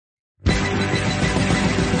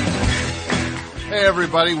Hey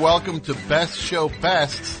everybody, welcome to Best Show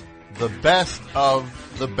Bests, the best of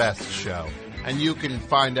the best show. And you can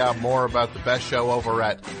find out more about the best show over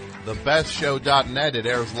at thebestshow.net. It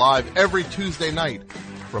airs live every Tuesday night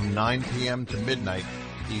from 9 p.m. to midnight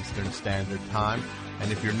Eastern Standard Time.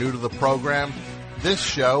 And if you're new to the program, this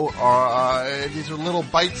show these are little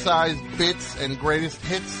bite-sized bits and greatest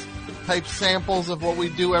hits type samples of what we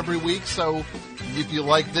do every week. So if you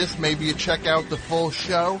like this, maybe you check out the full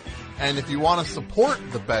show. And if you want to support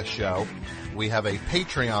the best show, we have a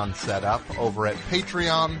Patreon set up over at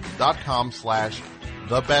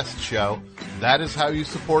patreon.com/thebestshow. That is how you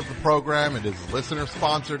support the program. It is listener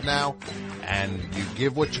sponsored now, and you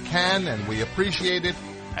give what you can, and we appreciate it.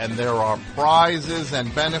 And there are prizes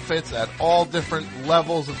and benefits at all different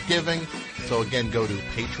levels of giving. So again, go to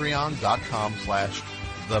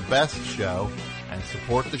patreon.com/thebestshow and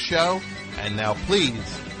support the show. And now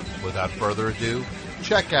please, without further ado,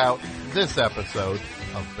 check out this episode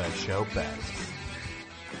of Best Show Best.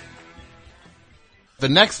 The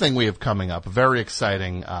next thing we have coming up, very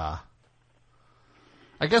exciting, I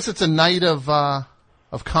guess it's a night of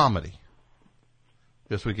comedy.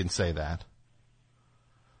 Guess we can say that.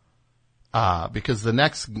 Because the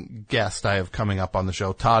next guest I have coming up on the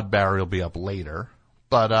show, Todd Barry, will be up later,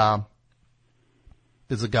 but,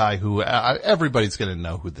 is a guy who, everybody's gonna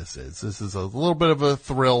know who this is. This is a little bit of a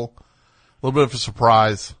thrill, a little bit of a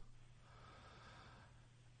surprise.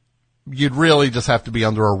 You'd really just have to be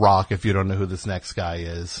under a rock if you don't know who this next guy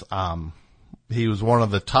is. He was one of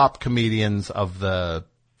the top comedians of the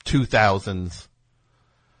 2000s.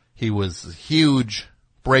 He was a huge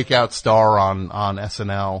breakout star on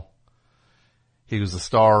SNL. He was the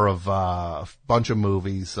star of a bunch of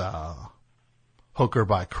movies, Hooker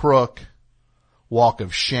by Crook, Walk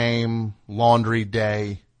of Shame, Laundry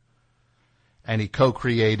Day, and he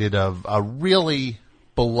co-created a really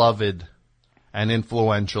beloved and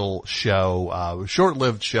influential show,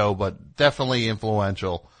 short-lived show, but definitely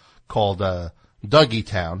influential, called Dougie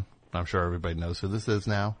Town. I'm sure everybody knows who this is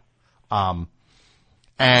now.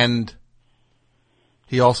 And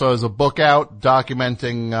he also has a book out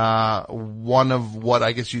documenting one of what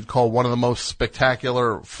I guess you'd call one of the most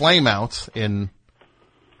spectacular flameouts in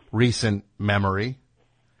recent memory.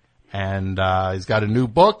 And he's got a new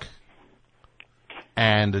book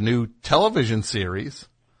and a new television series.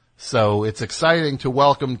 So it's exciting to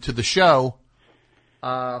welcome to the show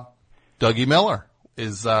Dougie Miller.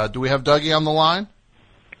 Do we have Dougie on the line?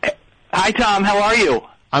 Hi, Tom. How are you?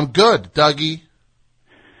 I'm good, Dougie.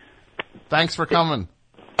 Thanks for coming.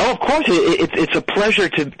 Oh, of course. It's a pleasure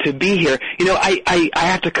to be here. You know, I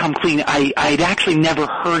have to come clean. I'd actually never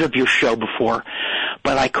heard of your show before,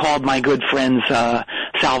 but I called my good friends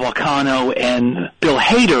Sal Volcano and Bill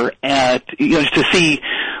Hader to see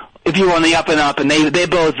if you were on the up and up, and they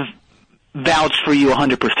both vouched for you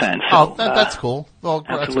 100%. So, that's cool. Well,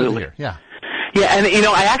 absolutely. That's good to hear. Yeah. Yeah, and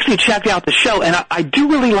I actually checked out the show, and I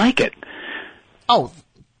do really like it. Oh,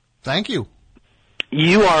 thank you.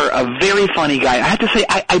 You are a very funny guy. I have to say,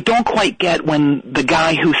 I don't quite get when the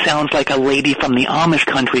guy who sounds like a lady from the Amish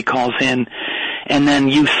country calls in, and then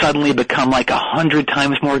you suddenly become like 100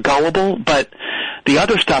 times more gullible. But the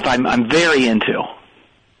other stuff I'm very into.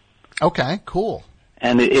 Okay, cool.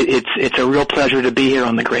 And it's a real pleasure to be here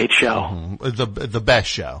on the great show. Mm-hmm. The best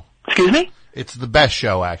show. Excuse me? It's the best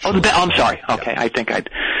show, actually. Oh, I'm sorry. Okay, yeah.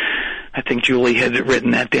 I think Julie had written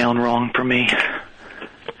that down wrong for me.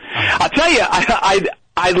 I'll tell you,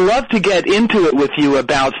 I'd love to get into it with you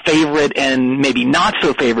about favorite and maybe not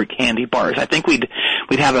so favorite candy bars. I think we'd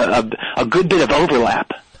have a good bit of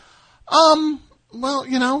overlap.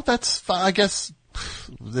 Well, that's, I guess,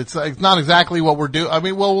 it's not exactly what we're doing. I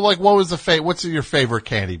mean, well, like, what's your favorite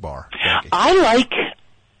candy bar?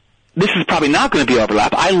 This is probably not going to be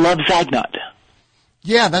overlap. I love Zagnut.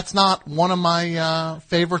 Yeah, that's not one of my,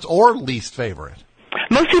 favorites or least favorite.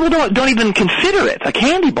 Most people don't even consider it a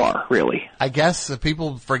candy bar, really. I guess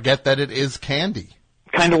people forget that it is candy.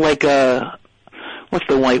 Kind of like what's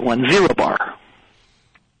the white one? Zero Bar.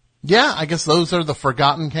 Yeah, I guess those are the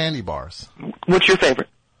forgotten candy bars. What's your favorite?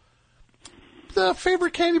 The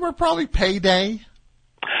favorite candy bar, probably Payday.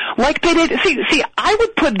 Like Payday. See, I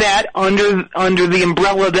would put that under the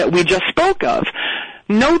umbrella that we just spoke of.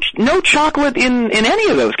 No chocolate in any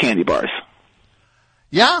of those candy bars.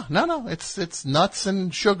 Yeah, no, it's nuts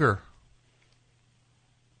and sugar.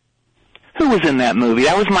 Who was in that movie?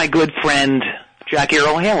 That was my good friend Jack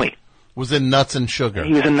Earl Haley. Was in Nuts and Sugar.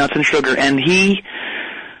 He was in Nuts and Sugar, and he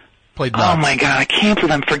played Nuts. Oh my God, I can't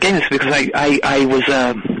believe I'm forgetting this because I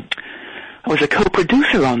was a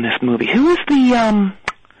co-producer on this movie. Who was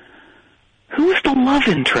the love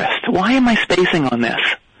interest? Why am I spacing on this?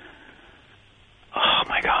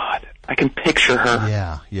 I can picture her.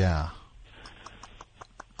 Yeah, yeah.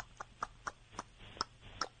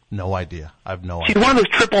 No idea. I have no idea. She's one of those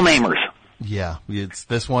triple namers. Yeah, it's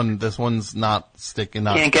this one. This one's not sticking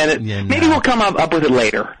up. Can't get it. Yeah, Maybe we'll come up with it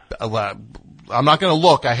later. I'm not going to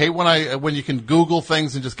look. I hate when you can Google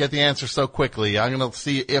things and just get the answer so quickly. I'm going to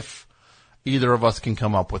see if either of us can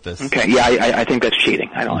come up with this. Okay. Yeah, I think that's cheating.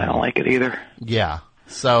 I don't like it either. Yeah.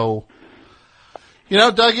 So,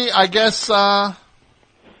 Dougie, I guess,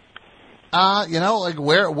 like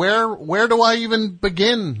where do I even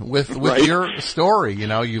begin with Right. your story?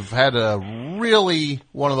 You've had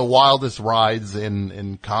one of the wildest rides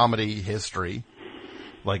in comedy history.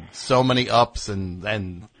 Like so many ups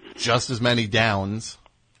and just as many downs.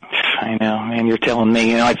 I know, man, you're telling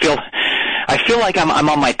me, I feel like I'm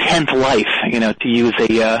on my 10th life, to use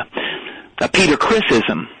a Peter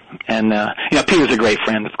Chrisism. And, Peter's a great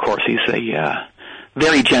friend, of course. He's a,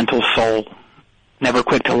 very gentle soul, never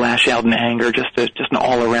quick to lash out in anger, just an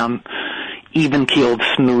all-around, even-keeled,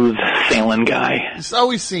 smooth sailing guy. It's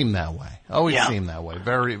always seemed that way. Seemed that way.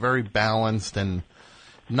 Very, very balanced and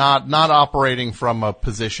not operating from a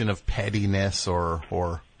position of pettiness or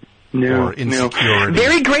insecurity.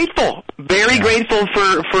 Very grateful. Very grateful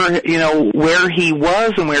for where he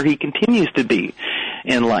was and where he continues to be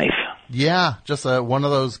in life. Yeah, just one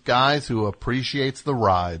of those guys who appreciates the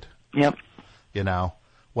ride. Yep.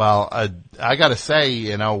 Well, I got to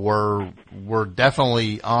say, we're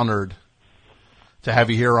definitely honored to have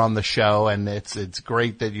you here on the show, and it's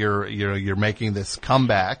great that you're making this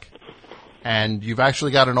comeback, and you've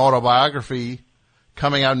actually got an autobiography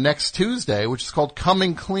coming out next Tuesday, which is called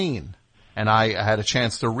Coming Clean, and I had a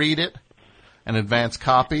chance to read it, an advance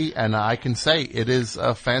copy, and I can say it is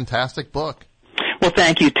a fantastic book. Well,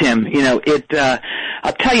 thank you, Tim.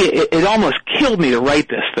 I'll tell you, it almost killed me to write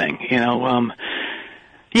this thing.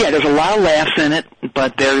 There's a lot of laughs in it,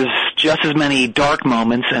 but there's just as many dark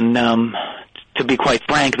moments, and to be quite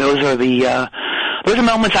frank, those are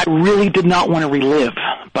moments I really did not want to relive.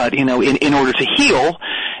 But in order to heal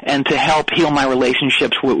and to help heal my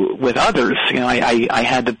relationships with others, I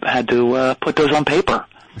had to put those on paper.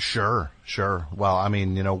 Sure. Well, I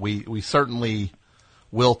mean, we certainly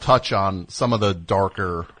will touch on some of the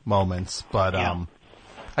darker moments, but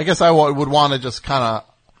I guess I would want to just kind of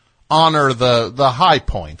honor the high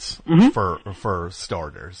points for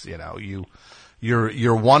starters.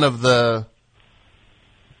 You're one of the,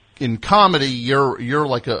 in comedy, you're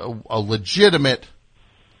like a legitimate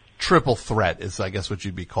triple threat is I guess what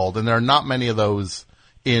you'd be called, and there are not many of those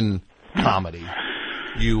in comedy.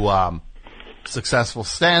 You successful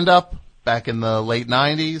stand-up back in the late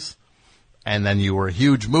 90s, and then you were a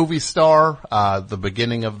huge movie star the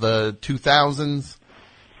beginning of the 2000s,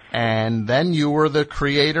 and then you were the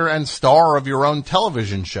creator and star of your own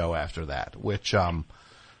television show after that, which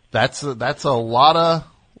that's a lot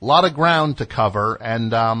of ground to cover,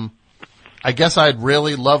 and I guess I'd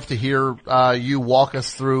really love to hear you walk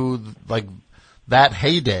us through like that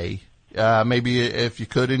heyday, maybe if you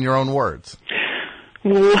could in your own words.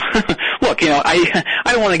 Well, look, I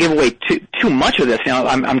don't want to give away too much of this.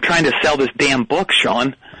 I'm trying to sell this damn book,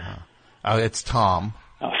 Sean. It's Tom.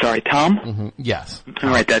 Oh, sorry, Tom? Mm-hmm. Yes.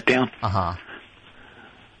 I'll write that down.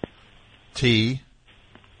 T.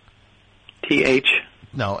 T-H.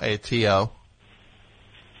 No, A-T-O.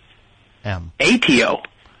 M. A-T-O.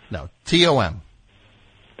 No, T-O-M.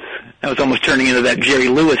 That was almost turning into that Jerry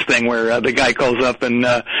Lewis thing where the guy calls up and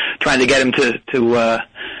trying to get him to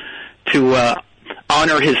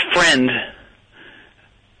honor his friend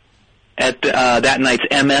at that night's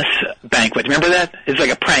MS banquet. Remember that? It's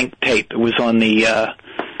like a prank tape. It was on the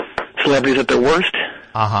Celebrities at Their Worst.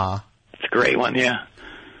 It's a great one, yeah.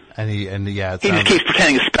 And he just keeps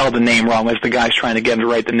pretending to spell the name wrong as the guy's trying to get him to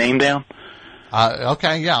write the name down.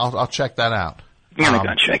 Okay, yeah, I'll check that out. I'm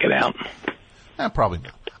gonna check it out. Probably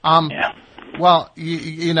not. Yeah. Well,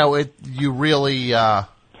 you really, I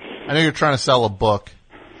know you're trying to sell a book,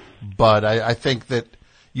 but I think that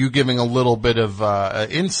you giving a little bit of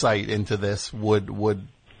insight into this would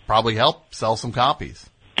probably help sell some copies.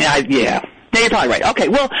 Yeah. You're probably right. Okay,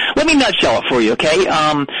 well, let me nutshell it for you, okay?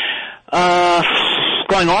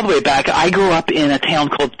 Going all the way back, I grew up in a town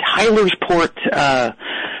called Tylersport,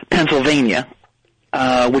 Pennsylvania,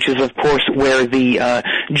 which is, of course, where the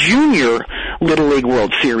Junior Little League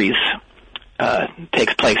World Series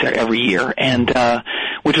takes place every year, and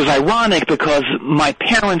which was ironic because my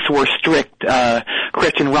parents were strict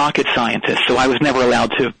Christian rocket scientists, so I was never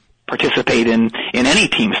allowed to participate in any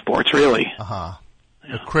team sports, really.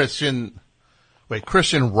 Christian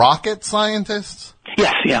rocket scientists?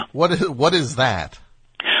 Yes, yeah. What is that?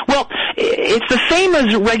 Well, it's the same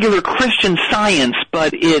as regular Christian Science,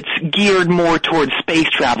 but it's geared more towards space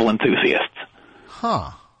travel enthusiasts.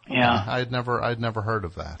 Huh. Yeah. I'd never heard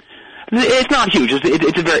of that. It's not huge.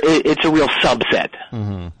 It's a real subset.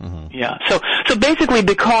 Yeah. So basically,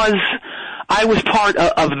 because I was part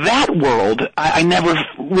of that world, I never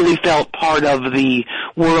really felt part of the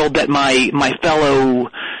world that my fellow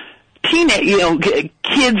kids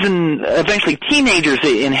and eventually teenagers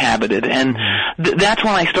inhabited, and that's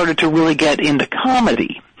when I started to really get into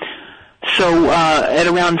comedy. So at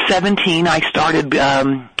around 17, I started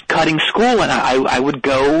cutting school, and I would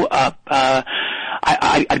go up.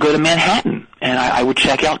 I'd go to Manhattan, and I would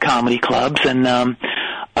check out comedy clubs, and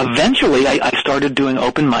eventually I started doing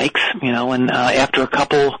open mics, and after a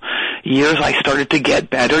couple years I started to get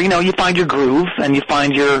better. You find your groove, and you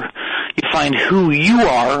find who you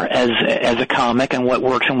are as a comic, and what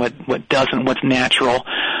works and what doesn't, what's natural.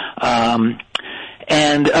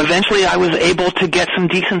 And eventually I was able to get some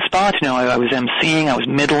decent spots. I was emceeing, I was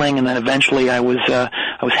middling, and then eventually I was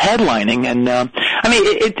headlining. And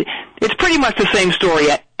it's pretty much the same story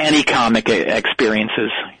any comic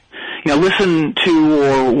experiences. Listen to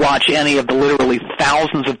or watch any of the literally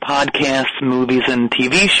thousands of podcasts, movies, and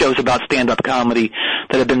TV shows about stand-up comedy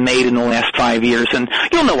that have been made in the last 5 years, and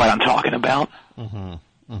you'll know what I'm talking about.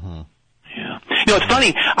 Yeah. It's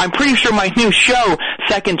funny. I'm pretty sure my new show,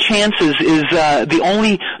 Second Chances, is the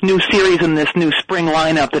only new series in this new spring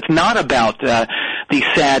lineup that's not about the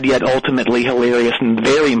sad yet ultimately hilarious and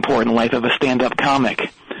very important life of a stand-up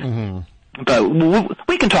comic. But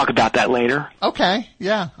we can talk about that later. Okay,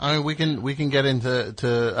 yeah. I mean, we can get into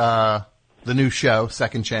the new show,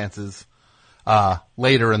 Second Chances,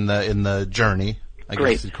 later in the journey, I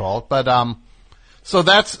guess you'd call it. But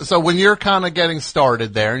so when you're kind of getting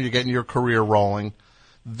started there and you're getting your career rolling,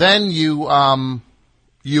 then you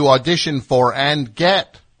audition for and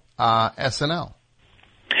get SNL.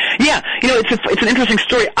 Yeah, it's an interesting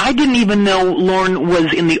story. I didn't even know Lorne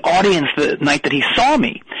was in the audience the night that he saw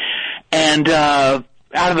me. And out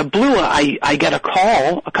of the blue, I get a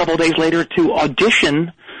call a couple of days later to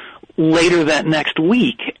audition later that next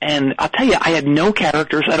week. And I'll tell you, I had no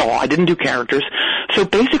characters at all. I didn't do characters. So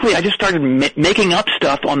basically, I just started making up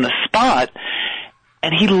stuff on the spot,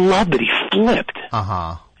 and he loved it. He flipped.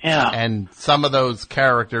 Yeah. And some of those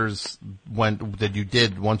characters that you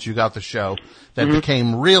did once you got the show that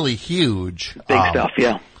became really huge. Big stuff,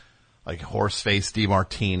 yeah. Like Horseface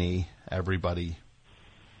DeMartini, everybody.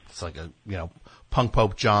 It's like Punk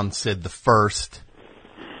Pope John Sid the First,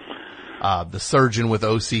 the surgeon with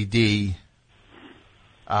OCD.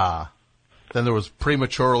 Then there was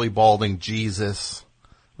prematurely balding Jesus.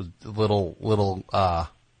 It was a little it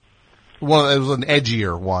was an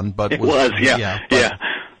edgier one, but it was yeah,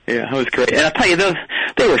 it was great. And I'll tell you,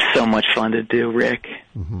 they were so much fun to do, Rick.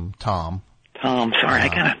 Tom, sorry, I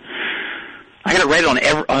gotta write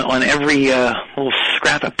it on every little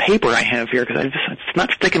scrap of paper I have here because it's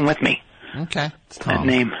not sticking with me. Okay, it's Tom. That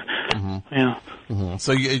name. Yeah.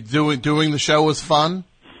 So you doing the show was fun?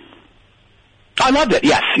 I loved it.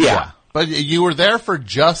 Yes. Yeah. But you were there for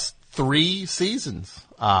just 3 seasons.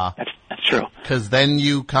 That's true. Because then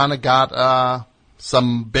you kind of got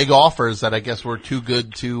some big offers that I guess were too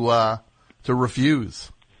good to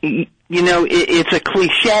refuse. It's a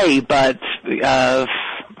cliche, but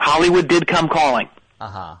Hollywood did come calling.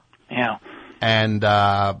 Yeah. And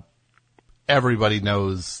everybody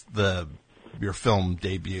knows your film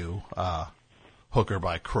debut, Hooker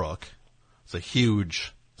by Crook. It's a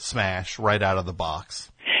huge smash right out of the box.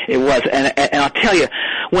 It was, and I'll tell you,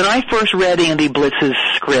 when I first read Andy Blitz's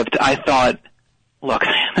script, I thought, look,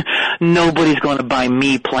 nobody's going to buy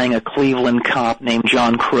me playing a Cleveland cop named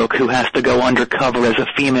John Crook who has to go undercover as a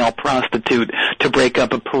female prostitute to break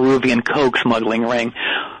up a Peruvian coke smuggling ring.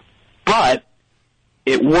 But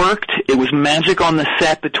it worked. It was magic on the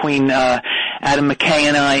set between Adam McKay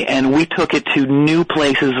and I, and we took it to new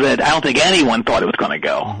places that I don't think anyone thought it was going to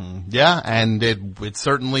go. Yeah, and it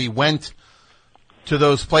certainly went to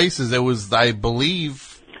those places. It was, I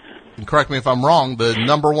believe, and correct me if I'm wrong, the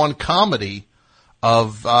 #1 comedy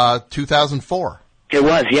of 2004. It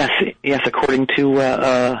was, yes, according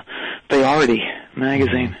to Variety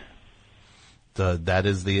magazine. That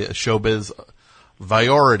is the Showbiz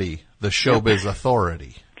Variety, the Showbiz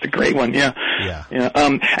Authority. It's a great one, yeah.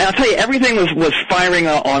 And I'll tell you, everything was firing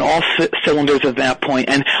on all cylinders at that point.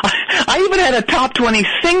 And I even had a top 20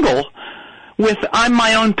 single with "I'm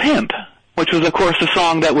My Own Pimp," which was, of course, the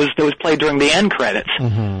song that was played during the end credits.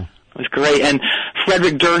 It was great. And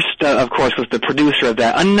Frederick Durst, of course, was the producer of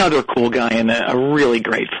that. Another cool guy and a really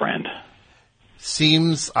great friend.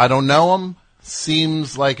 I don't know him,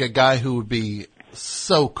 seems like a guy who would be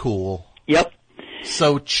so cool Yep.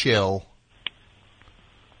 So chill.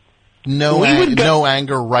 No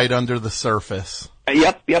anger right under the surface.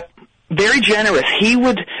 Yep. Very generous. He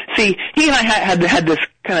and I had this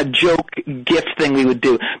kind of joke gift thing we would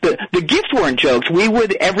do. The gifts weren't jokes.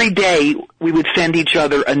 Every day we would send each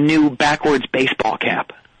other a new backwards baseball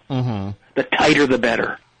cap. Mm-hmm. The tighter the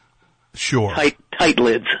better. Sure. Tight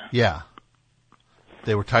lids. Yeah.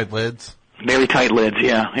 They were tight lids? Very tight lids,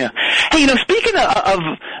 yeah. Hey, speaking of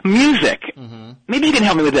music, maybe you can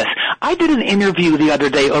help me with this. I did an interview the other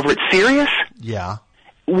day over at Sirius. Yeah.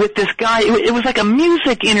 With this guy. It was like a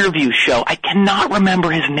music interview show. I cannot remember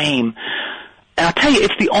his name. And I'll tell you,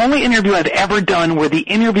 it's the only interview I've ever done where the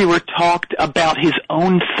interviewer talked about his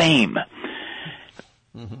own fame.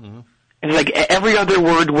 Mm-hmm. It's like every other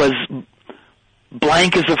word was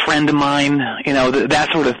blank is a friend of mine, that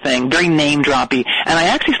sort of thing. Very name-droppy. And I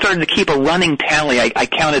actually started to keep a running tally. I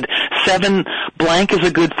counted 7 blank is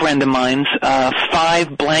a good friend of mine's,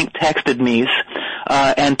 5 blank texted me's,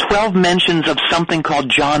 and 12 mentions of something called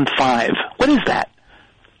John 5. What is that?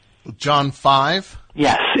 John 5?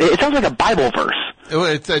 Yes. It sounds like a Bible verse.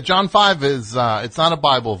 It's John 5 is, it's not a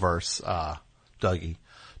Bible verse, Dougie.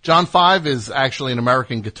 John 5 is actually an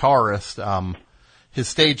American guitarist. His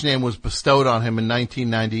stage name was bestowed on him in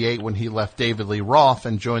 1998 when he left David Lee Roth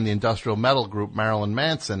and joined the industrial metal group Marilyn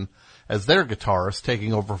Manson as their guitarist,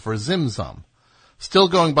 taking over for Zim Zum. Still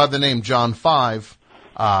going by the name John 5,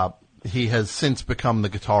 he has since become the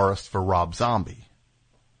guitarist for Rob Zombie.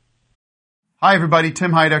 Hi everybody,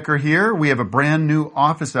 Tim Heidecker here. We have a brand new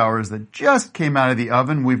Office Hours that just came out of the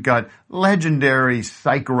oven. We've got legendary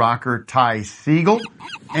psych rocker Ty Segall.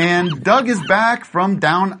 And Doug is back from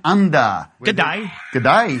down under. G'day.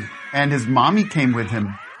 G'day. And his mommy came with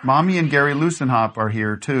him. Mommy and Gary Lusenhop are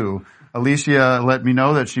here too. Alicia let me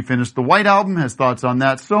know that she finished the White Album, has thoughts on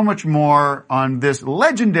that. So much more on this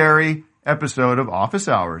legendary episode of Office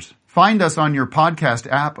Hours. Find us on your podcast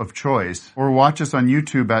app of choice or watch us on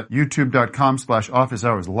YouTube at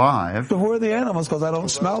youtube.com/officehours-live. So who are the animals? Because I don't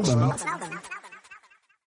smell them.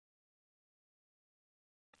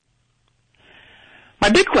 My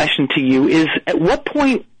big question to you is, at what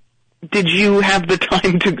point did you have the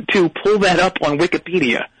time to pull that up on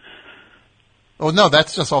Wikipedia? Oh, no,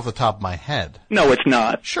 that's just off the top of my head. No, it's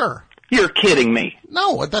not. Sure. You're kidding me.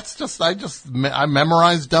 No, that's just, I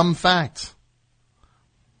memorized dumb facts.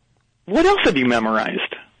 What else have you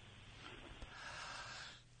memorized?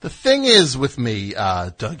 The thing is with me,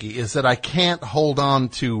 Dougie, is that I can't hold on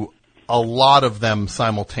to a lot of them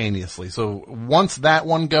simultaneously. So once that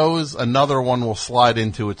one goes, another one will slide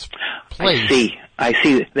into its place. I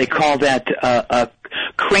see. They call that a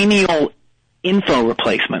cranial info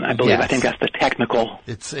replacement, I believe. Yes. I think that's the technical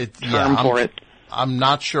term for it. I'm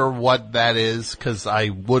not sure what that is because I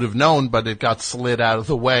would have known, but it got slid out of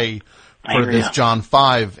the way for this John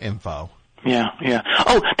 5 info. Yeah.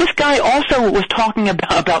 Oh, this guy also was talking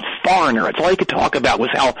about Foreigner. It's all he could talk about was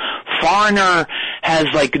how Foreigner has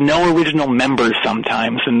no original members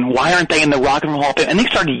sometimes, and why aren't they in the Rock and Roll Hall of Fame? And they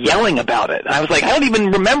started yelling about it. And I was like, I don't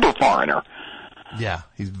even remember Foreigner. Yeah,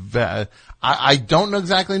 I don't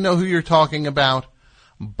exactly know who you're talking about,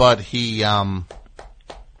 but he, I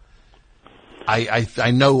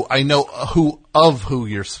know whom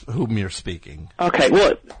you're speaking. Okay,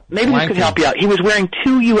 well, maybe this could help you out. He was wearing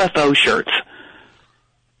 2 UFO shirts.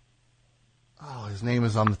 Oh, his name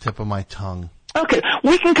is on the tip of my tongue. Okay,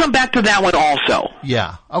 we can come back to that one also.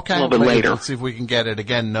 Yeah, okay. A little bit later. Let's see if we can get it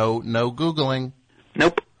again. No Googling.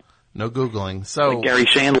 Nope. No Googling. So like Gary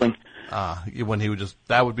Shandling. When he would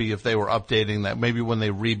that would be if they were updating that. Maybe when they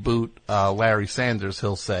reboot Larry Sanders,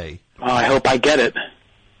 he'll say, "Oh, I hope I get it."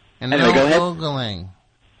 And anyway, no Googling.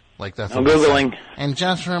 Like that's no Googling. And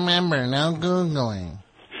just remember, no Googling.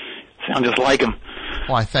 Sound just like him.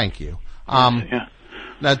 Why, thank you. Yeah.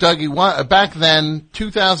 Now, Dougie, back then,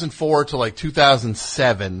 2004 to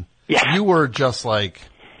 2007, you were just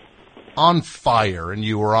on fire, and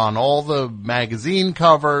you were on all the magazine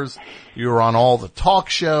covers, you were on all the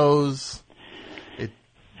talk shows.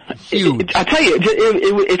 Huge. I tell you,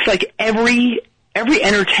 it's like every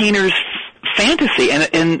entertainer's fantasy,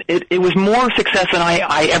 and it was more success than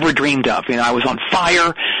I ever dreamed of. I was on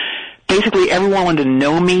fire. Basically, everyone wanted to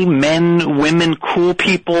know me, men, women, cool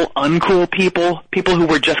people, uncool people, people who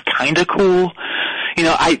were just kind of cool.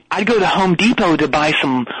 I'd go to Home Depot to buy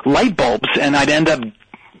some light bulbs, and I'd end up,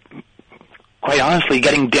 quite honestly,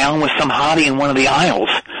 getting down with some hottie in one of the aisles.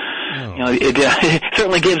 Oh. It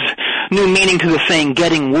certainly gives new meaning to the saying,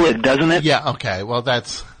 getting wood, doesn't it? Yeah, okay, well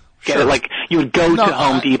that's... Get it, you would go to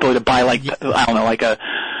Home Depot to buy, I don't know,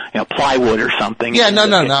 plywood or something. Yeah, no.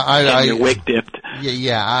 Your wick dipped.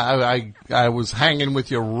 I was hanging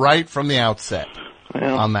with you right from the outset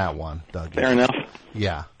on that one, Dougie. Fair enough.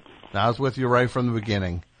 Yeah. I was with you right from the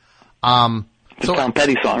beginning. It's a Tom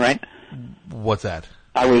Petty song, right? What's that?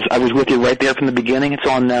 I was with you right there from the beginning. It's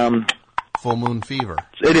on Full Moon Fever.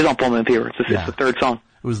 It is on Full Moon Fever. It's the third song.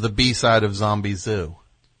 It was the B-side of Zombie Zoo.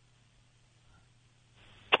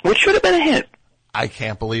 Which should have been a hit. I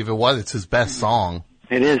can't believe it was. It's his best song.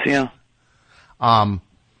 It is, yeah.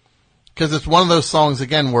 Cause it's one of those songs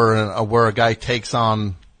again where a guy takes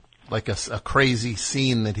on like a crazy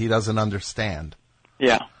scene that he doesn't understand.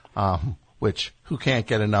 Yeah. Which who can't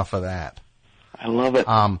get enough of that? I love it.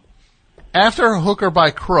 After Hooker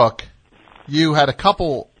by Crook, you had a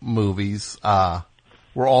couple movies,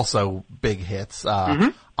 were also big hits.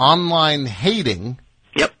 Online Hating.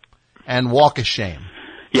 Yep. And Walk of Shame.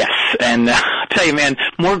 Yes. And, I'll tell you, man,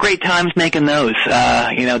 more great times making those.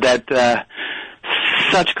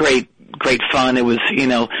 Such great fun. It was,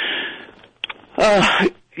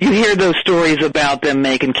 you hear those stories about them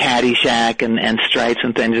making Caddyshack and Stripes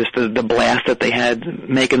and things, just the blast that they had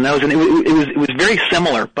making those, and it was very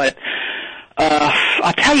similar. But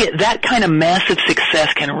I'll tell you, that kind of massive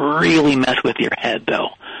success can really mess with your head,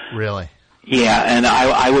 though. Really? Yeah, and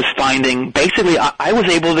I was finding basically I was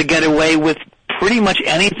able to get away with pretty much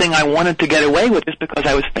anything I wanted to get away with just because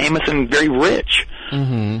I was famous and very rich.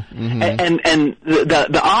 And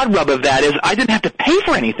the odd rub of that is I didn't have to pay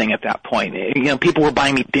for anything at that point. People were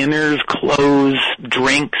buying me dinners, clothes,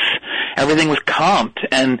 drinks. Everything was comped.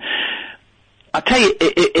 And I'll tell you,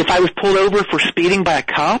 if I was pulled over for speeding by a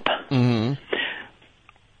cop,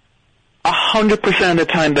 100% of the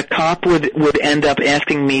time the cop would end up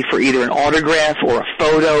asking me for either an autograph or a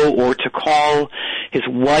photo or to call his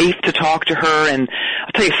wife to talk to her. And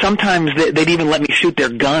I'll tell you, sometimes they'd even let me shoot their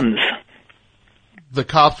guns. The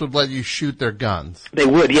cops would let you shoot their guns? They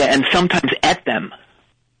would, yeah, and sometimes at them.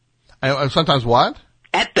 Sometimes what?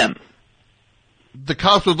 At them. The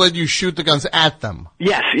cops would let you shoot the guns at them?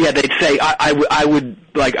 Yes, yeah, they'd say, I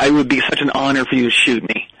would be such an honor for you to shoot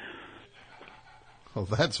me. Well,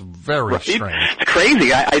 that's very strange. It's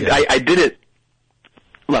crazy. I did it.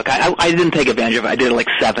 Look, I didn't take advantage of it. I did it like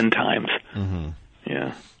 7 times.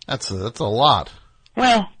 Yeah. That's a lot.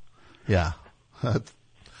 Well. Yeah.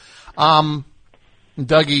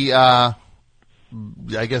 Dougie, I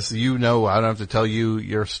guess I don't have to tell you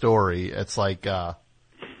your story. It's like,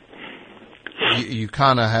 you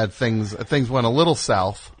kinda had things went a little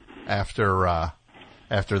south after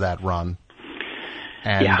that run.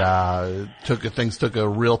 And, things took a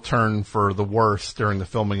real turn for the worse during the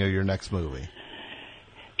filming of your next movie.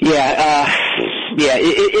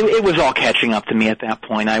 It was all catching up to me at that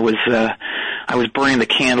point. I was burning the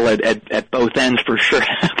candle at both ends for sure.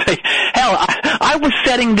 Hell, I was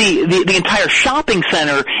setting the entire shopping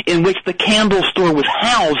center in which the candle store was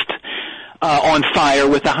housed, on fire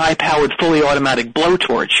with a high-powered, fully automatic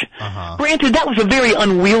blowtorch. Granted, that was a very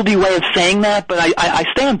unwieldy way of saying that, but I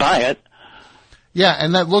stand by it. Yeah,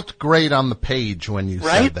 and that looked great on the page when you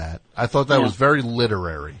said that. I thought that was very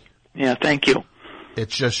literary. Yeah, thank you.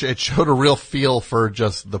 It showed a real feel for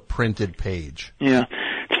just the printed page. Yeah.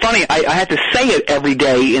 It's funny, I had to say it every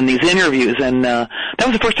day in these interviews, and that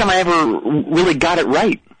was the first time I ever really got it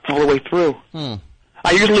right all the way through.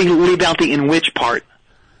 I usually leave out the in which part.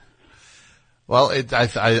 Well,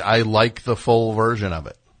 I like the full version of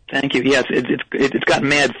it. Thank you. Yes, it's got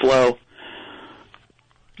mad flow.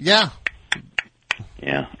 Yeah.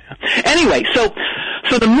 Yeah. Anyway, so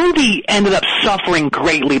the movie ended up suffering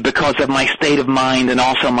greatly because of my state of mind and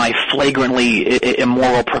also my flagrantly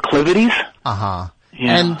immoral proclivities. Yeah.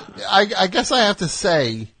 And I guess I have to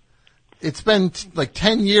say, it's been like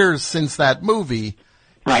 10 years since that movie.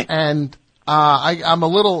 Right. And I'm a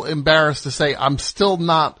little embarrassed to say I'm still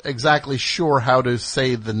not exactly sure how to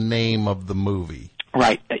say the name of the movie.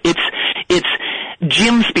 Right. It's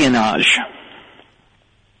Gym-spionage.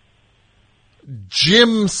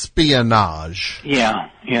 Gym-spionage. Yeah.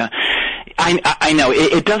 I know.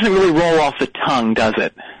 It doesn't really roll off the tongue, does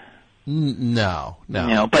it? No.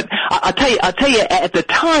 But I'll tell you, at the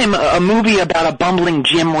time, a movie about a bumbling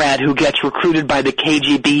gym rat who gets recruited by the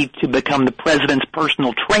KGB to become the president's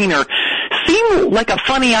personal trainer seemed like a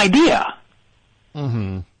funny idea.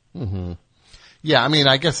 Yeah, I mean,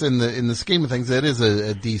 I guess in the scheme of things, it is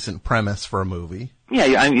a decent premise for a movie. Yeah,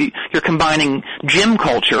 you're combining gym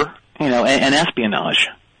culture, and espionage.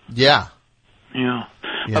 Yeah.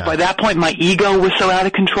 But by that point, my ego was so out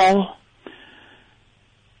of control.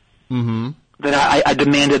 That I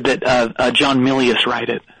demanded that John Milius write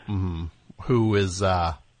it. Who is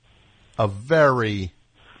a very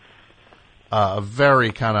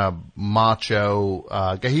kind of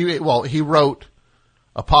macho guy. He wrote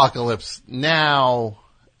Apocalypse Now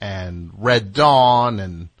and Red Dawn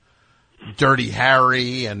and Dirty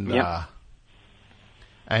Harry and Yep.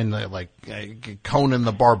 Like Conan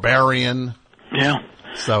the Barbarian. Yeah.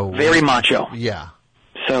 So Very macho. Yeah.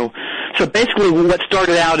 So basically what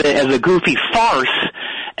started out as a goofy farce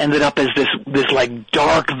ended up as this like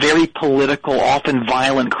dark, very political, often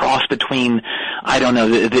violent cross between, I don't know,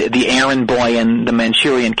 the errand boy and the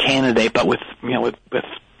Manchurian Candidate, but with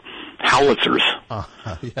howitzers.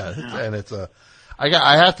 Yeah. And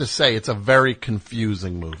I have to say, it's a very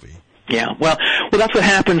confusing movie. Yeah, well, that's what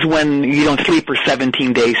happens when you don't sleep for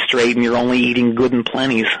 17 days straight and you're only eating good and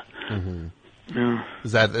plenties. Mm-hmm. Yeah.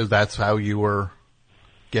 That's how you were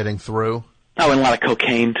getting through? Oh, and a lot of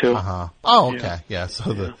cocaine too. Uh-huh. Oh, okay. Yeah.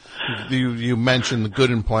 So you mentioned the good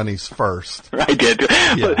and plenties first. I did.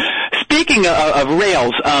 Yeah. But speaking of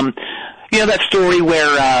rails, you know that story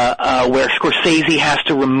where Scorsese has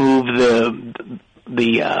to remove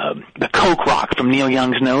the coke rock from Neil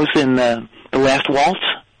Young's nose in the Last Waltz?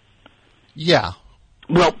 Yeah.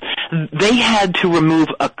 Well, they had to remove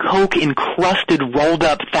a coke-encrusted,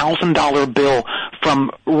 rolled-up $1,000 bill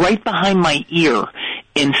from right behind my ear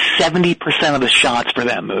in 70% of the shots for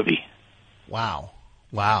that movie. Wow.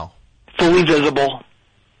 Fully visible.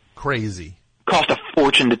 Crazy. Cost a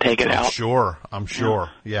fortune to take it out. I'm sure.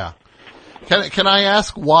 Yeah. Can I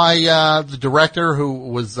ask why the director,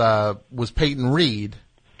 who was Peyton Reed,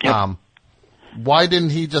 Yep. why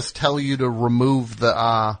didn't he just tell you to remove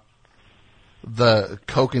the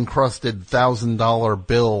coke encrusted $1,000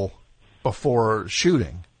 bill before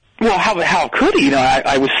shooting? Well, how could he? You know,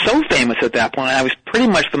 I was so famous at that point. I was pretty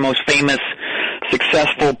much the most famous,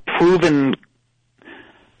 successful, proven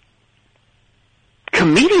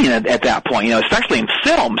comedian at that point, you know, especially in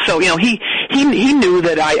film. So, you know, he knew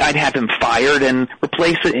that I'd have him fired and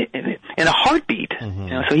replace it in a heartbeat. Mm-hmm. You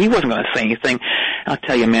know, so he wasn't going to say anything. I'll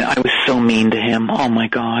tell you, man, I was so mean to him. Oh my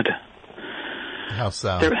God. How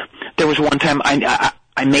so? There was one time I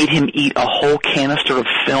made him eat a whole canister of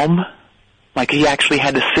film. Like, he actually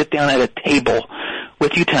had to sit down at a table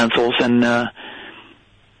with utensils and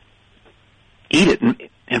eat it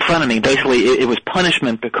in front of me. Basically, it was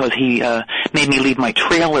punishment because he made me leave my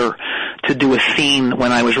trailer to do a scene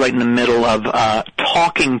when I was right in the middle of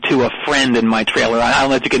talking to a friend in my trailer. I don't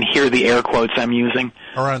know if you can hear the air quotes I'm using.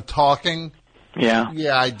 Around talking? Yeah.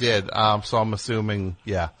 Yeah, I did. So I'm assuming,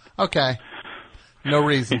 yeah. Okay. No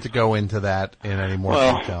reason to go into that in any more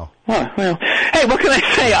detail. Well, hey, what can I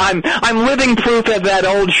say? I'm living proof of that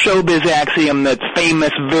old showbiz axiom that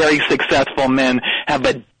famous, very successful men have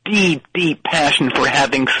a deep, deep passion for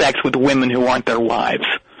having sex with women who aren't their wives.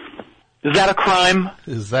 Is that a crime?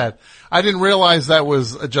 I didn't realize that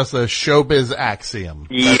was just a showbiz axiom.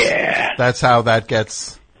 Yeah. That's how that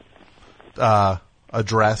gets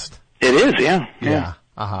addressed. It is, yeah. Yeah.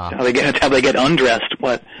 Uh-huh. That's how they get undressed.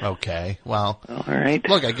 What? Okay. Well. All right.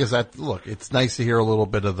 Look, I guess it's nice to hear a little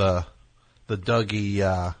bit of the Dougie,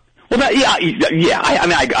 Well, yeah.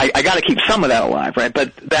 I got to keep some of that alive, right?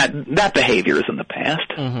 But that behavior is in the past.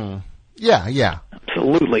 Mm-hmm. Yeah.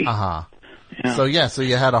 Absolutely. Uh-huh. Yeah. So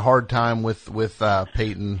you had a hard time with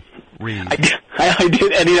Peyton Reed. I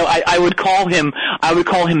did, and you know, I would call him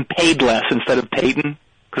Paid Less instead of Peyton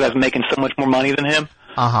because I was making so much more money than him.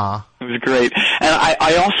 Uh-huh. It was great. And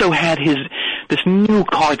I also had this new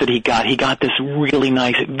car that he got. He got this really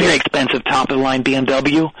nice, very expensive top-of-the-line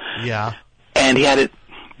BMW. Yeah. And he had it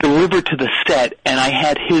delivered to the set, and I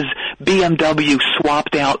had his BMW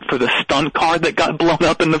swapped out for the stunt car that got blown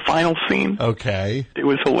up in the final scene. Okay. It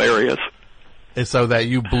was hilarious. And so that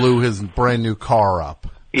you blew his brand new car up.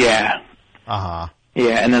 Yeah. Uh-huh.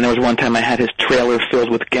 Yeah, and then there was one time I had his trailer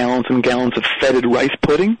filled with gallons and gallons of fetid rice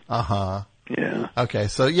pudding. Uh-huh. Yeah. Okay,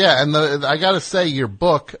 so yeah, and I gotta say your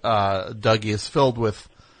book, Dougie, is filled with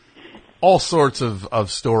all sorts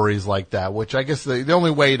of stories like that, which I guess the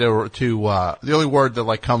only way the only word that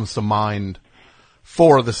like comes to mind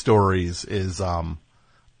for the stories is,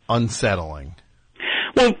 unsettling.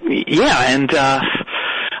 Well, yeah, and,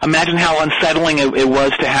 imagine how unsettling it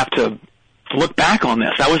was to have to look back on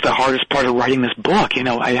this. That was the hardest part of writing this book. You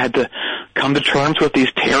know, I had to come to terms with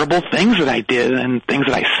these terrible things that I did and things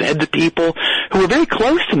that I said to people who were very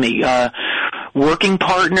close to me, working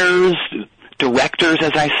partners, directors,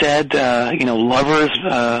 as I said, lovers,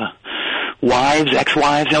 wives,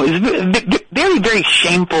 ex-wives. You know, it was very, very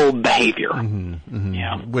shameful behavior. Mm-hmm, mm-hmm.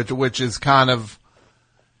 Yeah. Which is kind of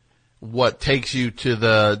what takes you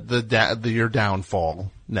to your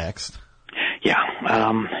downfall next. Yeah.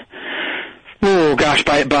 Oh gosh,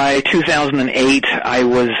 by 2008, I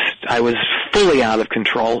was fully out of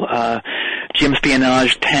control. Jim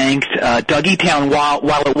Spionage tanked. Dougie Town,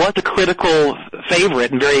 while it was a critical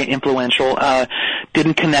favorite and very influential,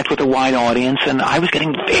 didn't connect with a wide audience, and I was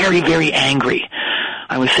getting very, very angry.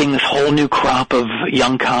 I was seeing this whole new crop of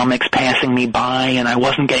young comics passing me by, and I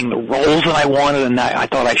wasn't getting the roles that I wanted and I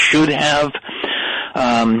thought I should have.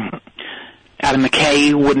 Adam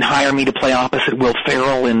McKay wouldn't hire me to play opposite Will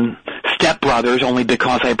Ferrell in Step Brothers only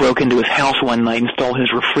because I broke into his house one night and stole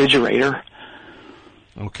his refrigerator.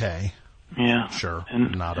 Okay. Yeah. Sure.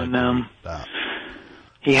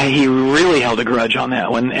 He really held a grudge on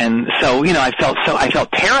that one, and so I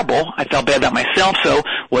felt terrible. I felt bad about myself. So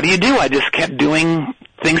what do? I just kept doing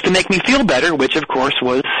things to make me feel better, which of course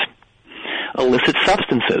was illicit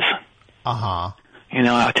substances. Uh-huh.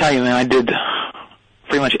 I'll tell you, man, I did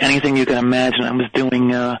pretty much anything you can imagine. I was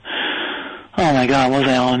doing, oh my God, what was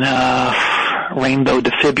I on? Rainbow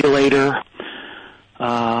defibrillator,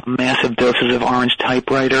 massive doses of orange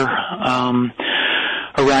typewriter,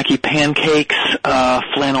 Iraqi pancakes,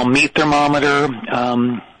 flannel meat thermometer,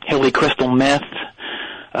 Hilly crystal meth,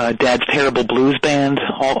 Dad's Terrible Blues Band,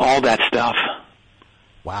 all that stuff.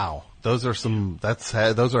 Wow. Those are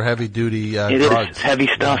heavy duty, drugs. It is heavy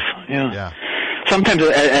stuff. Yeah. Sometimes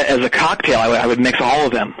as a cocktail, I would mix all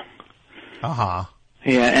of them. Uh-huh.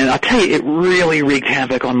 Yeah, and I'll tell you, it really wreaked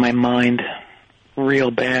havoc on my mind.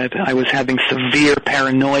 Real bad. I was having severe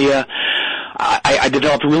paranoia. I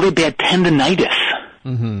developed really bad tendonitis.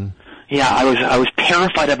 Mm-hmm. Yeah, I was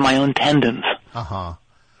terrified of my own tendons. Uh-huh.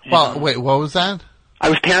 Well, wait, what was that? I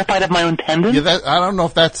was terrified of my own tendons? Yeah, I don't know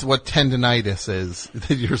if that's what tendonitis is,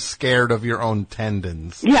 that you're scared of your own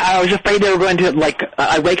tendons. Yeah, I was afraid they were going to,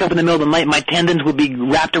 I wake up in the middle of the night, my tendons would be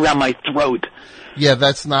wrapped around my throat. Yeah,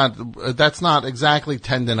 that's not exactly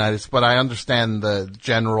tendonitis, but I understand the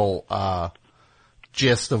general,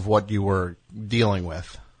 gist of what you were dealing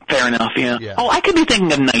with. Fair enough, yeah. Oh, I could be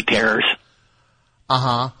thinking of night terrors.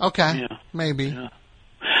 Uh-huh, okay. Yeah. Maybe. Yeah.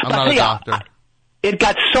 I'm not a doctor. It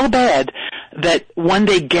got so bad that one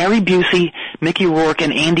day Gary Busey, Mickey Rourke,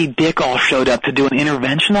 and Andy Dick all showed up to do an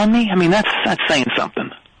intervention on me. I mean, that's saying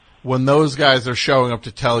something. When those guys are showing up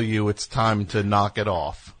to tell you it's time to knock it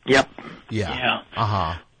off. Yep. Yeah.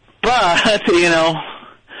 Uh-huh. But,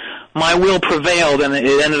 my will prevailed, and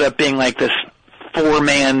it ended up being like this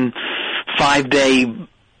 4-man, 5-day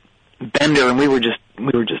bender, and we were just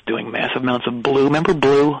doing massive amounts of blue. Remember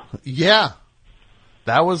blue? Yeah.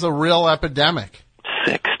 That was a real epidemic.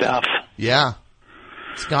 Sick stuff. Yeah.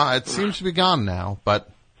 It's gone. It seems to be gone now, but.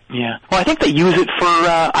 Yeah. Well, I think they use it for,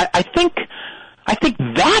 I think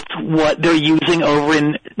that's what they're using over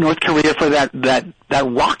in North Korea for that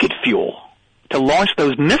rocket fuel to launch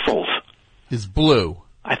those missiles. Is blue.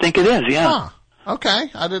 I think it is, yeah. Huh. Okay.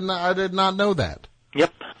 I did not know that.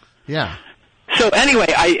 Yep. Yeah. So anyway,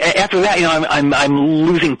 after that, I'm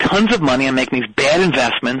losing tons of money. I'm making these bad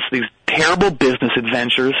investments, these terrible business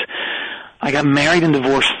adventures. I got married and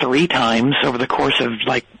divorced 3 times over the course of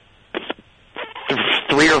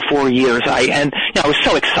 3 or 4 years. I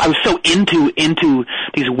was so into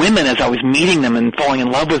these women as I was meeting them and falling in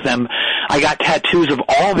love with them. I got tattoos of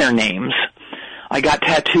all their names. I got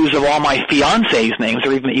tattoos of all my fiancés' names,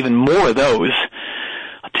 or even more of those.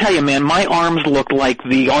 I'll tell you, man, my arms looked like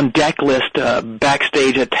the on-deck list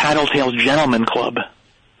backstage at Tattletale's Gentleman Club.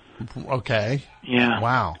 Okay. Yeah.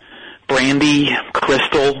 Wow. Brandy,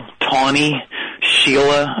 Crystal, Tawny,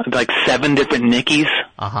 Sheila, 7 different Nickies.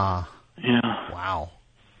 Uh-huh. Yeah. Wow.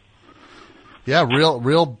 Yeah,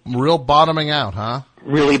 real bottoming out, huh?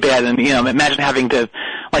 Really bad. And, imagine having to,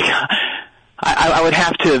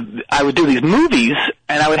 I would do these movies,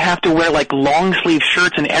 and I would have to wear long sleeve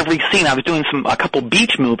shirts in every scene. I was doing a couple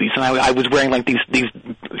beach movies, and I was wearing these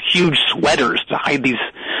huge sweaters to hide these,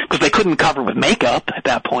 because they couldn't cover with makeup at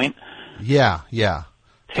that point. Yeah.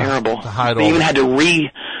 Terrible. To hide they even had to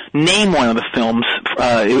rename one of the films.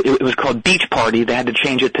 It was called Beach Party. They had to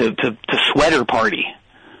change it to Sweater Party.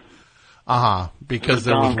 Uh-huh. Because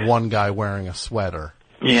there was one guy wearing a sweater.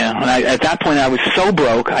 Yeah. And at that point, I was so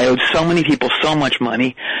broke. I owed so many people so much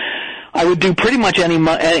money. I would do pretty much any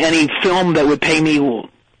film that would pay me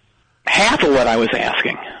half of what I was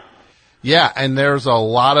asking. Yeah, and there's a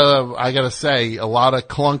lot of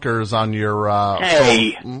clunkers on your,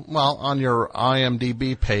 on your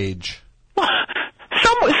IMDb page.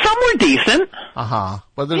 Some were decent. Uh-huh.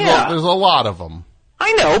 But there's a lot of them.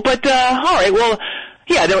 I know, but, alright, well,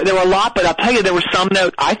 yeah, there were a lot, but I'll tell you, there were some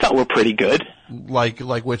that I thought were pretty good. Like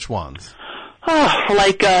which ones?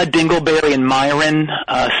 Dingleberry and Myron,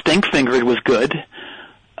 Stinkfingered was good.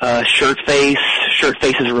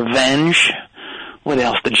 Shirtface's Revenge. What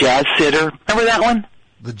else? The Jazz Sitter. Remember that one?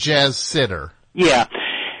 The Jazz Sitter. Yeah.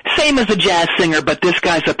 Same as the jazz singer, but this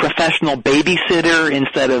guy's a professional babysitter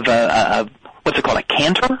instead of what's it called, a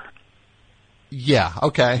cantor? Yeah.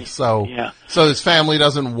 Okay. So his family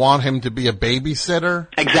doesn't want him to be a babysitter.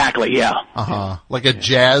 Exactly. Yeah. Like a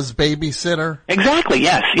jazz babysitter. Exactly.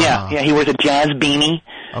 Yes. Yeah. Yeah. He wears a jazz beanie.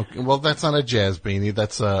 Okay. Well, that's not a jazz beanie.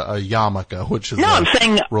 That's a yarmulke, which is I'm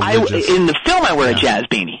saying in the film I wear a jazz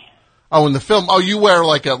beanie. Oh, in the film. Oh, you wear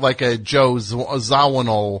like a Joe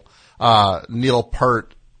Zawinul, Neil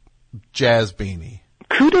Peart jazz beanie.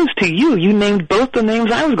 Kudos to you. You named both the names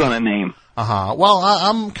I was going to name. Well,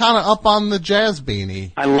 I'm kind of up on the jazz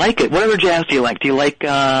beanie. I like it. What other jazz do you like? Do you like,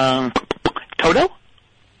 Toto?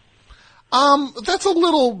 That's a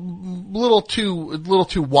little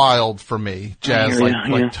too wild for me. Jazz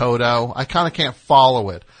like Toto. I kind of can't follow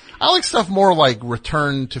it. I like stuff more like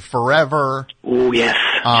Return to Forever. Oh, yes.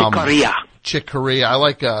 Chick Corea. I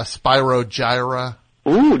like, Spyro Gyra.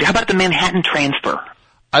 Ooh, how about the Manhattan Transfer?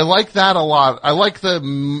 I like that a lot. I like their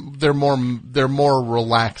more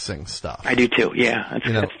relaxing stuff. I do too. Yeah,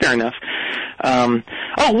 that's fair enough.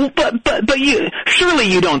 But surely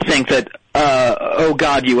you don't think that, Oh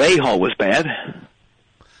God, You A-Hole was bad?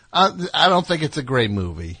 I don't think it's a great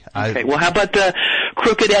movie. Okay, well how about,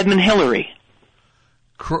 Crooked Edmund Hillary?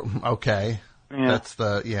 Okay. Yeah. That's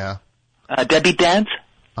Debbie Dads?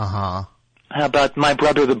 How about My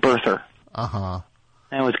Brother the Birther? That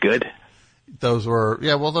was good. Those were,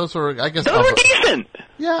 I guess. Those were decent!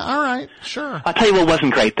 Yeah, alright, sure. I'll tell you what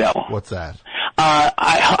wasn't great though. What's that?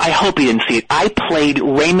 I hope you didn't see it. I played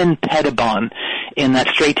Raymond Pettibon in that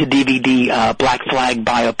straight-to-DVD, Black Flag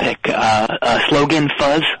biopic, Slogan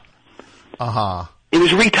Fuzz. It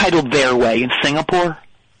was retitled Their Way in Singapore.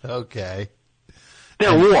 Okay.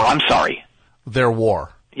 Their War, I'm sorry. Their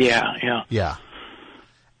War. Yeah.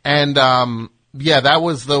 And, that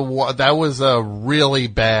was a really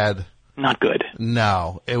bad. Not good.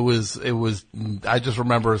 No, it was, I just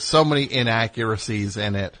remember so many inaccuracies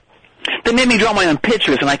in it. They made me draw my own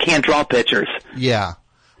pictures and I can't draw pictures. Yeah.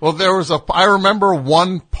 Well, I remember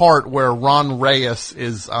one part where Ron Reyes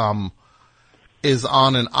is on an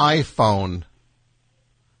iPhone.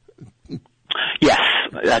 Yes,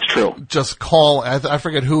 that's true. Just I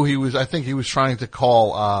forget who he was. I think he was trying to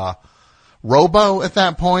call, Robo at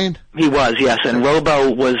that point? He was, yes. And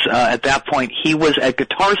Robo was, at that point, he was at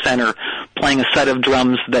Guitar Center playing a set of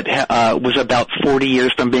drums that, was about 40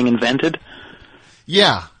 years from being invented.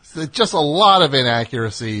 Yeah. Just a lot of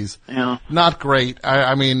inaccuracies. Yeah. Not great.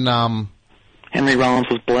 I mean, Henry Rollins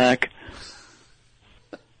was black.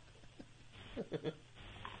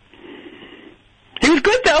 He was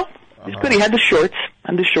good though. He was good. He had the shorts.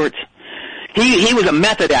 He was a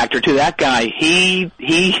method actor too, that guy. He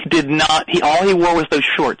did not, all he wore was those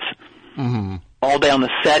shorts. All day on the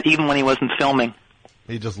set, even when he wasn't filming.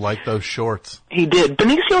 He just liked those shorts. He did.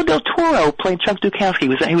 Benicio del Toro played Chuck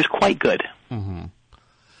Dukowski. He was quite good.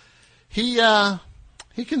 He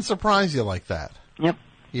can surprise you like that. Yep.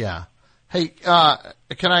 Yeah. Hey,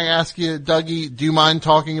 can I ask you, Dougie, do you mind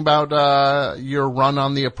talking about, your run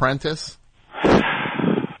on The Apprentice? Are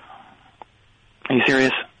you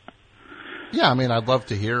serious? Yeah, I mean, I'd love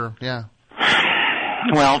to hear, yeah.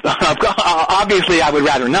 Well, obviously I would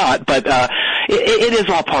rather not, but, it is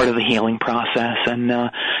all part of the healing process. And,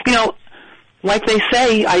 like they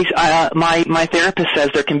say, my therapist says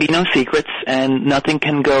there can be no secrets and nothing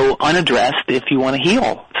can go unaddressed if you want to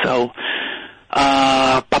heal. So,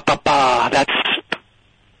 I'm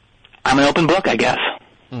an open book, I guess.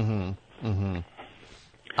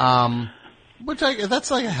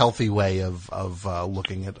 That's like a healthy way of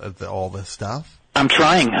looking at all this stuff. I'm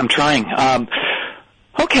trying.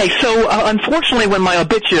 Okay, so unfortunately, when my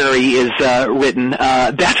obituary is written,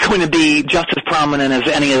 that's going to be just as prominent as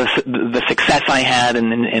any of the success I had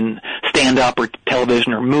in stand-up or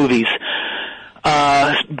television or movies.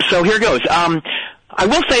 So here goes. I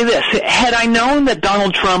will say this: had I known that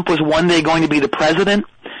Donald Trump was one day going to be the president,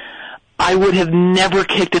 I would have never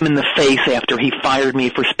kicked him in the face after he fired me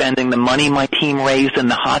for spending the money my team raised in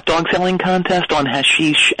the hot dog selling contest on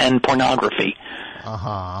hashish and pornography.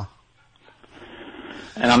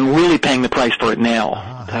 And I'm really paying the price for it now.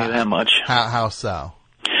 I'll tell you that much. How so?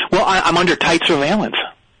 Well, I'm under tight surveillance.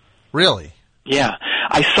 Really? Yeah.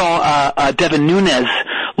 I saw Devin Nunes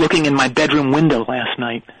looking in my bedroom window last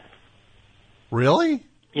night. Really?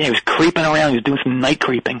 Yeah, he was creeping around. He was doing some night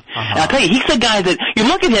creeping. And I'll tell you, he's the guy that you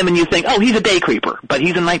look at him and you think, oh, he's a day creeper, but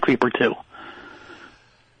he's a night creeper too.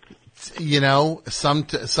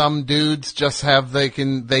 Some dudes just they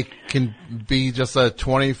can be just a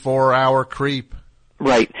 24-hour creep.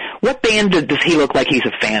 Right. What band does he look like he's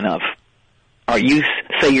a fan of? All right, you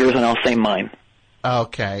say yours and I'll say mine.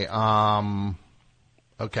 Okay.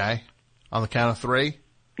 Okay. On the count of three?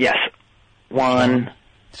 Yes. 1,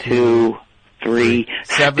 2, 3.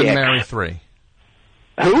 7, marry 3.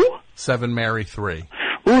 Who? 7 Mary 3.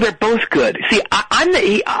 Ooh, they're both good. See,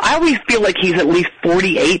 I always feel like he's at least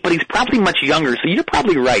 48, but he's probably much younger, so you're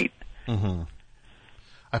probably right. Mm-hmm.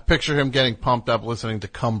 I picture him getting pumped up listening to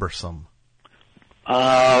Cumbersome.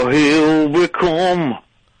 He'll become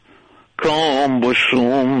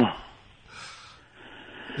cumbersome.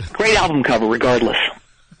 Great album cover, regardless.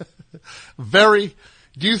 Do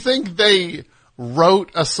you think they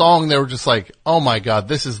wrote a song they were just like, oh my god,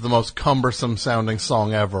 this is the most cumbersome sounding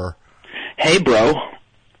song ever? Hey, bro.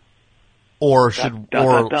 Or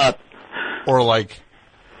or like,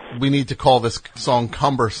 we need to call this song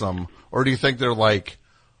Cumbersome? Or do you think they're like,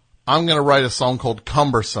 I'm gonna write a song called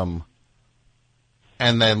Cumbersome,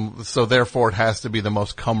 and then, so therefore it has to be the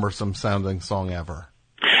most cumbersome sounding song ever?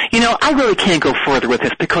 You know, I really can't go further with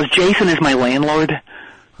this because Jason is my landlord.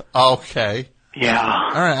 Okay. Yeah.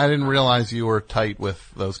 Alright, I didn't realize you were tight with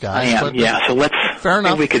those guys. I am, but yeah, so let's, fair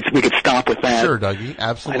enough. we could stop with that. Sure, Dougie,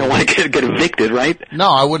 absolutely. I don't want to get evicted, right? No,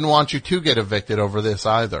 I wouldn't want you to get evicted over this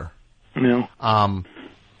either. No.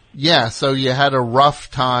 Yeah, so you had a rough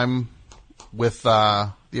time with,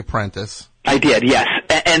 The Apprentice. I did, yes.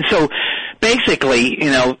 And so, basically,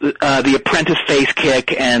 you know, The Apprentice face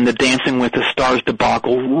kick and the Dancing with the Stars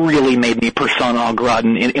debacle really made me persona non grata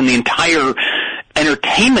in the entire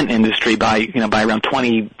entertainment industry by around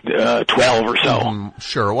 2012 or so.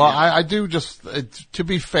 Sure. Well, yeah. I do just, to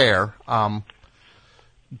be fair,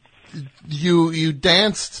 you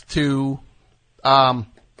danced to,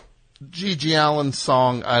 Gigi Allen's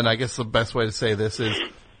song, and I guess the best way to say this is,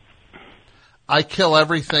 I kill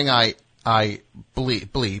everything I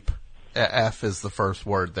bleep. F is the first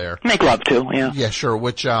word there. Make love to, yeah. Yeah, sure,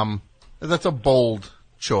 which, that's a bold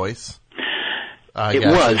choice. It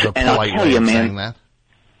was, and I'll tell you, man,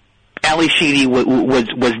 Ali Sheedy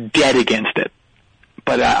was dead against it.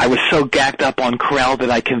 But I was so gacked up on Krell that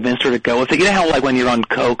I convinced her to go with it. You know how, like, when you're on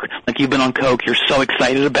coke, like you've been on coke, you're so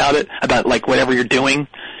excited about it, about, like, whatever you're doing,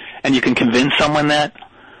 and you can convince someone that?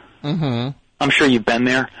 Mm-hmm. I'm sure you've been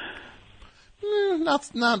there.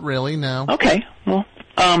 Not really, no. Okay, well,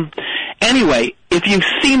 anyway, if you've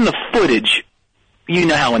seen the footage, you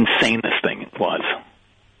know how insane this thing was.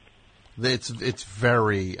 It's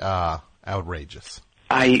very, outrageous.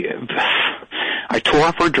 I tore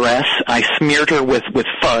off her dress, I smeared her with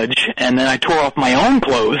fudge, and then I tore off my own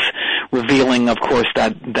clothes, revealing, of course,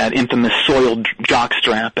 that infamous soiled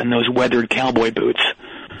jockstrap and those weathered cowboy boots.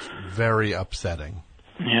 It's very upsetting.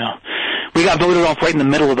 Yeah. We got voted off right in the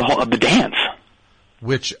middle of the dance.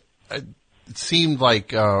 Which it seemed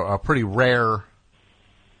like a pretty rare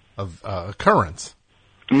occurrence.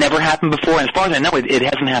 Never happened before, and as far as I know, it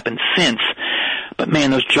hasn't happened since. But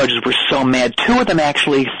man, those judges were so mad. 2 of them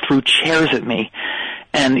actually threw chairs at me.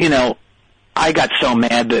 And, you know, I got so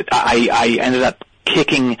mad that I ended up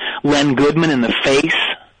kicking Len Goodman in the face.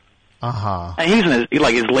 Uh-huh. And he's in his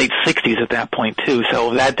late 60s at that point, too,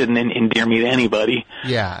 so that didn't endear me to anybody.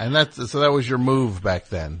 Yeah, and so that was your move back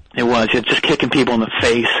then. It was, just kicking people in the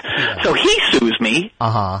face. Yeah. So he sues me.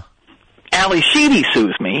 Uh-huh. Ali Sheedy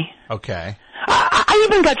sues me. Okay. I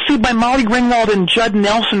even got sued by Molly Ringwald and Judd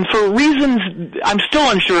Nelson for reasons I'm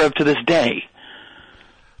still unsure of to this day.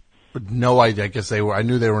 But no idea. I guess I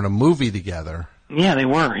knew they were in a movie together. Yeah, they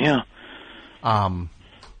were, yeah.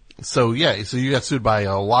 So you got sued by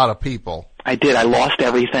a lot of people. I did. I lost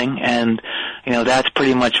everything, and, you know, that's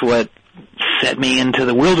pretty much what set me into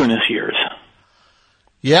the wilderness years.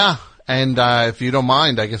 Yeah, and if you don't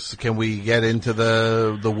mind, I guess, can we get into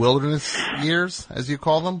the wilderness years, as you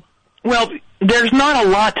call them? Well, there's not a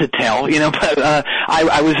lot to tell, you know, but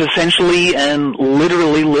I was essentially and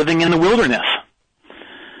literally living in the wilderness.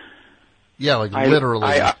 Yeah, like literally.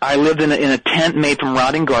 I lived in a tent made from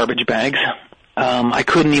rotting garbage bags. I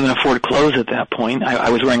couldn't even afford clothes at that point. I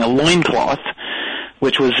was wearing a loincloth,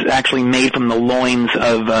 which was actually made from the loins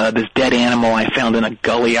of this dead animal I found in a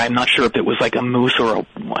gully. I'm not sure if it was like a moose or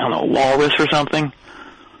a walrus or something.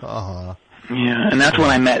 Uh-huh. Yeah, and that's when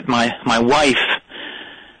I met my wife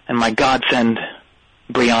and my godsend,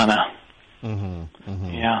 Brianna. Mm-hmm.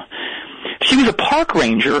 Mm-hmm. Yeah. She was a park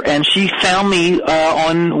ranger, and she found me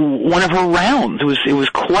on one of her rounds. It was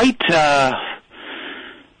quite, I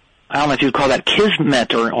don't know if you'd call that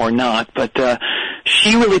kismet or not, but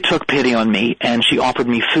she really took pity on me, and she offered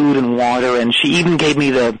me food and water, and she even gave me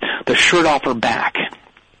the shirt off her back.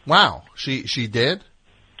 Wow. She did?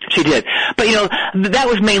 She did. But, you know, that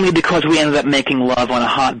was mainly because we ended up making love on a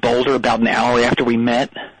hot boulder about an hour after we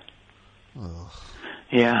met. Ugh.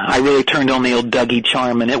 Yeah, I really turned on the old Dougie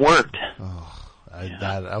charm, and it worked.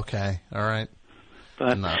 Okay, all right.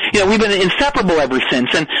 But, you know, we've been inseparable ever since,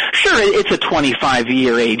 and sure, it's a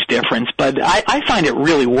 25-year age difference, but I find it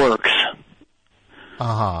really works.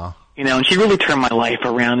 Uh-huh. You know, and she really turned my life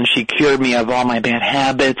around, and she cured me of all my bad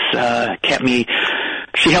habits,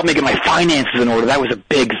 she helped me get my finances in order. That was a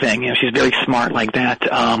big thing. You know, she's very smart like that.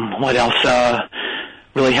 What else?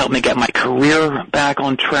 Really helped me get my career back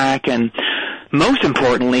on track, and most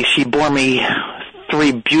importantly, she bore me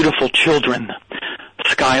 3 beautiful children,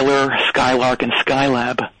 Skylar, Skylark, and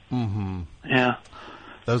Skylab. Mm-hmm. Yeah.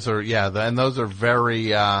 Those are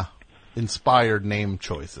very inspired name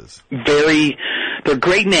choices. They're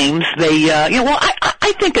great names. They,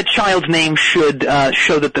 I think a child's name should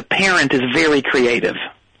show that the parent is very creative.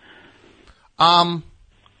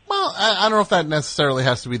 Well, I don't know if that necessarily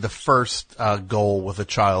has to be the first goal with a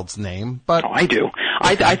child's name, but I do.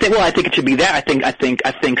 I think it should be that. I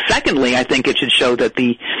think. Secondly, I think it should show that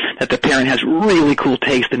the parent has really cool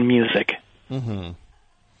taste in music. Mm-hmm.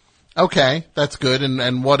 Okay, that's good.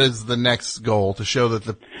 And what is the next goal? To show that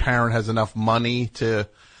the parent has enough money to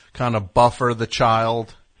kind of buffer the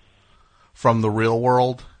child from the real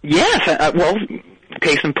world? Yes. Well,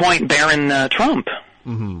 case in point, Baron Trump.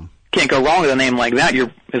 Mm-hmm. Can't go wrong with a name like that.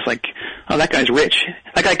 It's like, oh, that guy's rich.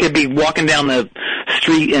 That guy could be walking down the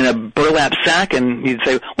street in a burlap sack, and you'd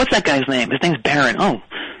say, what's that guy's name? His name's Baron. Oh.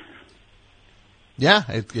 Yeah,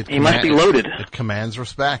 he must be loaded. It commands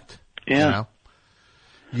respect. Yeah.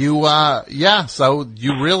 You know? So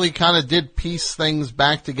you really kind of did piece things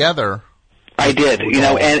back together. I did,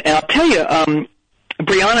 and I'll tell you,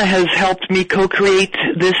 Brianna has helped me co-create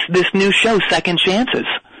this new show, Second Chances.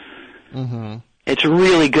 Mm-hmm. It's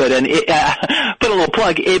really good, and put a little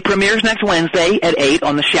plug. It premieres next Wednesday at 8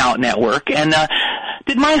 on the Shout Network. And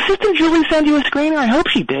did my assistant Julie send you a screener? I hope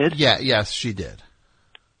she did. Yes, she did.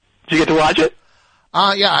 Did you get to watch it?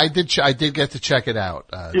 Yeah, I did. I did get to check it out.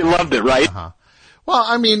 You loved it, right? Uh-huh. Well,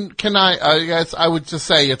 I mean, I guess I would just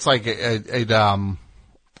say it's like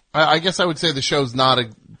I guess I would say the show's not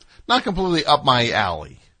completely up my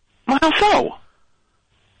alley. Well, how so?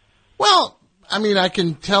 Well, I mean, I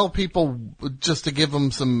can tell people just to give them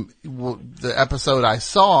the episode I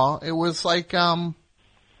saw, it was like,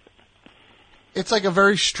 it's like a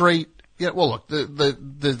very straight, well look,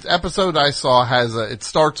 the episode I saw it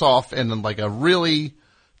starts off in like a really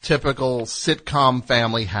typical sitcom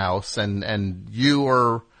family house, and you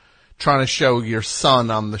are trying to show your son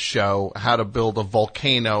on the show how to build a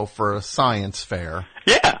volcano for a science fair.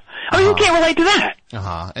 Yeah. I mean, who can't relate to that?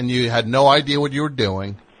 Uh-huh. And you had no idea what you were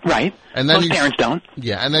doing. Right. And then most parents don't.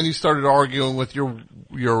 Yeah, and then you started arguing with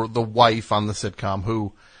the wife on the sitcom,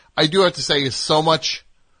 who I do have to say is so much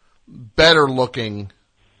better looking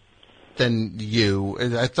than you.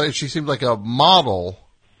 I thought she seemed like a model,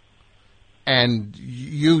 and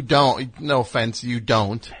you don't. No offense, you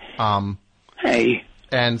don't. Hey.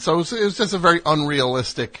 And so it was just a very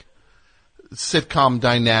unrealistic sitcom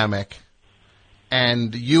dynamic.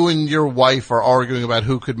 And you and your wife are arguing about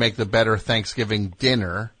who could make the better Thanksgiving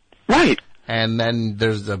dinner. Right. And then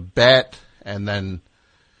there's a bet, and then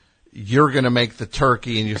you're going to make the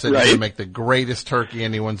turkey, and you said you're going to make the greatest turkey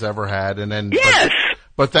anyone's ever had. And then, yes!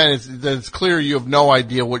 But then it's clear you have no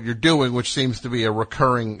idea what you're doing, which seems to be a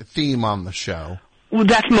recurring theme on the show. Well,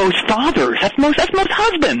 that's most fathers. That's most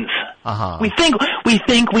husbands. Uh-huh. We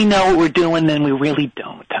think we know what we're doing, then we really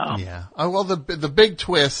don't, Tom. Yeah. Well, the big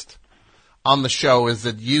twist on the show is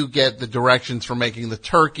that you get the directions for making the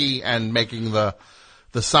turkey and making the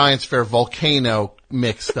science fair volcano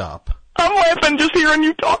mixed up. I'm laughing just hearing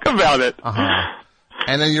you talk about it. Uh-huh.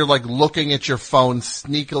 And then you're like looking at your phone,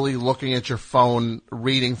 sneakily looking at your phone,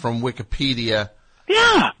 reading from Wikipedia.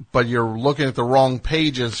 Yeah. But you're looking at the wrong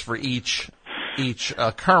pages for each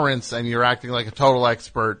occurrence, and you're acting like a total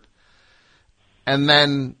expert. And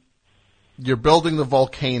then you're building the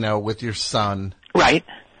volcano with your son. Right.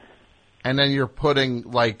 And then you're putting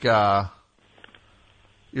like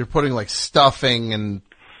stuffing and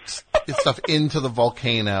stuff into the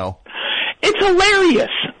volcano. It's hilarious.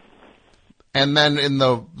 And then in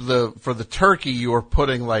for the turkey, you were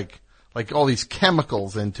putting like all these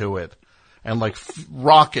chemicals into it, and like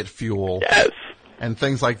rocket fuel. Yes. And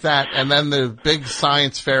things like that. And then the big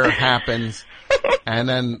science fair happens, and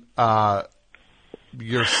then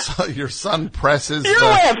your son presses. You're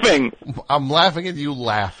laughing. I'm laughing at you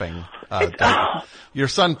laughing. Your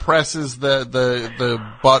son presses the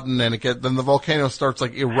button, and then the volcano starts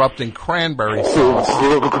like erupting cranberry sauce.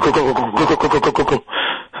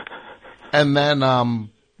 And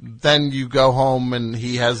then you go home, and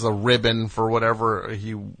he has a ribbon for whatever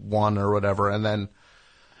he won or whatever, and then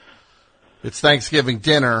it's Thanksgiving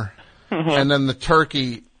dinner, and then the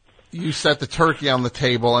turkey, you set the turkey on the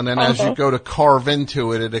table, and then as you go to carve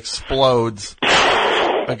into it, it explodes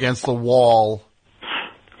against the wall.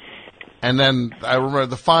 And then I remember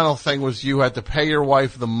the final thing was you had to pay your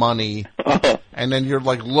wife the money, and then you're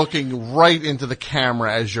like looking right into the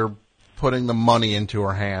camera as you're putting the money into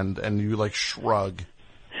her hand, and you like shrug.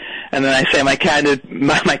 And then I say my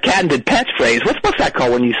patented pet phrase. What's that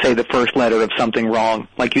called when you say the first letter of something wrong,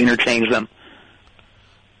 like you interchange them?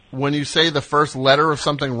 When you say the first letter of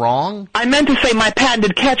something wrong? I meant to say my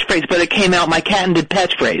patented catchphrase, but it came out my patented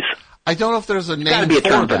pet phrase. I don't know if there's a name be a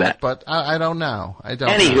term for that, but I don't know.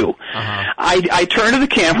 Anywho, Uh-huh. I turn to the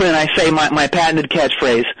camera and I say my patented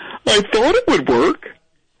catchphrase. I thought it would work.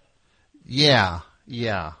 Yeah.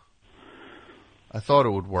 I thought it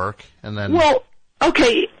would work, and then... Well,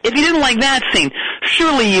 okay, if you didn't like that scene,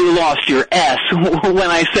 surely you lost your S when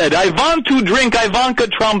I said, I want to drink Ivanka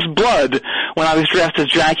Trump's blood, when I was dressed as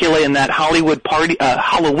Dracula in that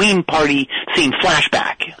Halloween party scene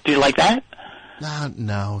flashback. Did you like that?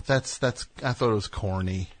 No, that's, I thought it was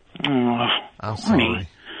corny. Oh, I'm corny. sorry.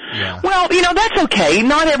 Yeah. Well, that's okay.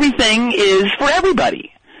 Not everything is for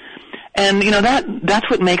everybody. And, that's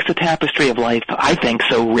what makes the tapestry of life, I think,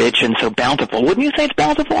 so rich and so bountiful. Wouldn't you say it's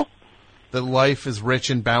bountiful? That life is rich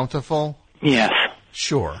and bountiful? Yes.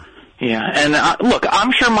 Sure. Yeah, and look,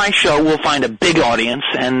 I'm sure my show will find a big audience,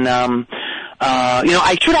 and,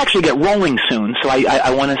 I should actually get rolling soon, so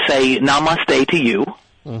I want to say namaste to you.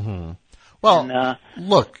 Mm-hmm. Well,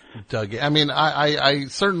 look, Dougie, I mean, I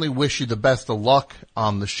certainly wish you the best of luck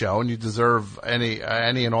on the show, and you deserve any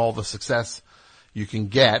and all the success you can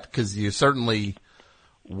get, because you certainly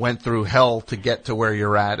went through hell to get to where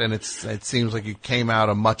you're at, and it seems like you came out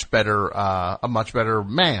a much better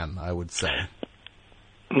man, I would say.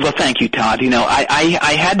 Well, thank you, Todd.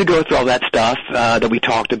 I had to go through all that stuff that we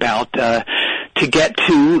talked about to get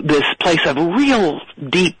to this place of real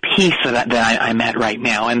deep peace that I'm at right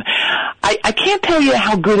now. And I can't tell you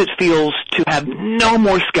how good it feels to have no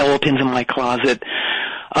more skeletons in my closet.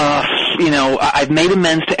 I've made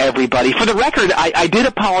amends to everybody. For the record, I did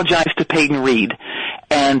apologize to Peyton Reed,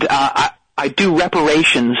 and I do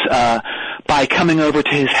reparations by coming over to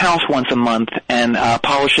his house once a month and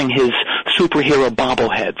polishing his superhero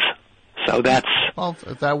bobbleheads. So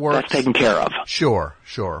if that works, that's taken care of. Sure.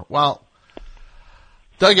 Well,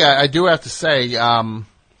 Dougie, I do have to say,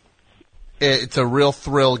 it's a real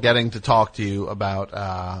thrill getting to talk to you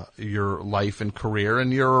about your life and career,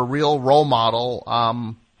 and you're a real role model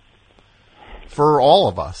for all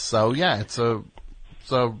of us. So yeah, it's a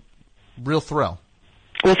real thrill.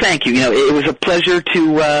 Well, thank you. It was a pleasure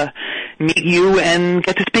to meet you and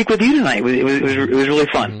get to speak with you tonight. It was really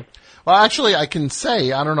fun. Mm-hmm. Well, actually, I can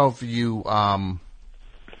say, I don't know if you, I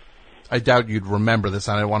doubt you'd remember this,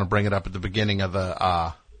 and I want to bring it up at the beginning of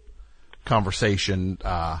the conversation,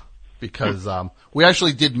 because we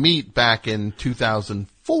actually did meet back in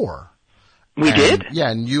 2004. We did? Yeah,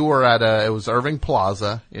 and you were at it was Irving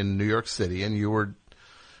Plaza in New York City, and you were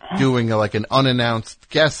doing like an unannounced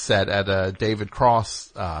guest set at a David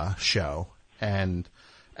Cross show, and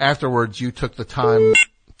afterwards you took the time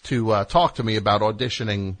to talk to me about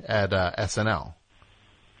auditioning at SNL.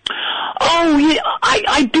 Oh, yeah,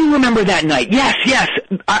 I do remember that night. Yes.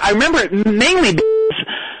 I remember it mainly because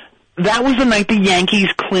that was the night the Yankees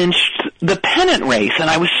clinched the pennant race, and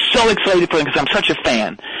I was so excited for them because I'm such a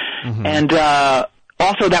fan. Mm-hmm. And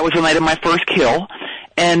also that was the night of my first kill.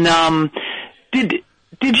 And did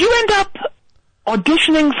you end up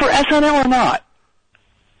auditioning for SNL or not?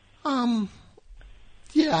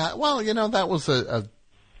 Yeah, well, that was a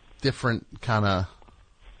different kind of,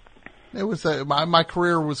 it was my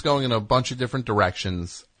career was going in a bunch of different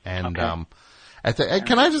directions, and okay.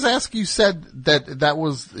 Can I just ask, you said that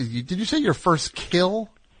was, did you say your first kill?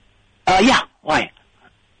 Yeah, why?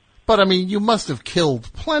 But I mean, you must have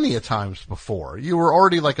killed plenty of times before. You were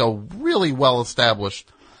already like a really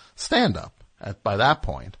well-established stand-up by that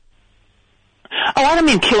point. Oh, I don't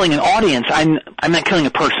mean killing an audience. I meant killing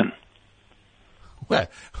a person. Wait,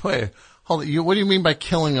 hold on. What do you mean by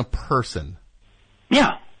killing a person?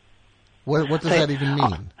 Yeah. What does that even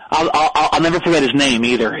mean? I'll never forget his name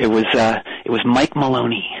either. It was Mike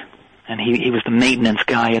Maloney, and he was the maintenance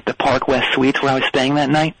guy at the Park West Suites where I was staying that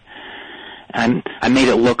night. And I made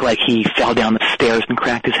it look like he fell down the stairs and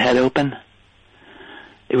cracked his head open.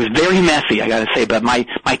 It was very messy, I gotta say, but my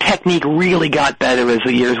technique really got better as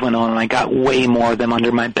the years went on, and I got way more of them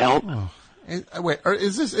under my belt. Oh. Wait,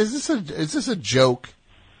 is this a joke?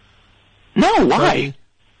 No, why?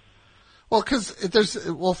 Well,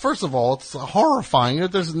 first of all, it's horrifying.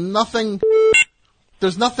 There's nothing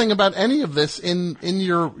about any of this in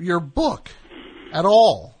your book at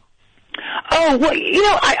all. Oh, well,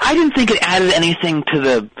 I didn't think it added anything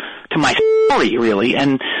to my story, really.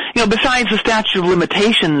 And, besides the statute of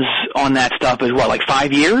limitations on that stuff is what, like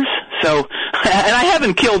 5 years? So, and I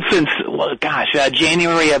haven't killed since,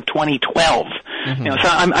 January of 2012. Mm-hmm. So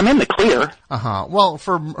I'm in the clear. Well,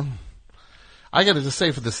 I got to just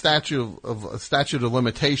say, for the statute of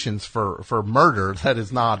limitations for murder, that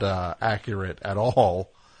is not accurate at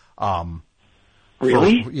all.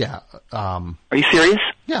 Really? Yeah. Are you serious?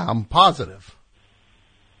 Yeah, I'm positive.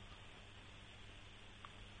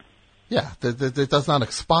 Yeah, it does not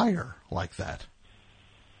expire like that.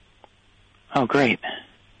 Oh, great.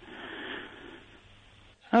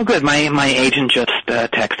 Oh, good. My agent just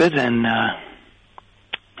texted, and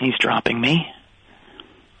he's dropping me.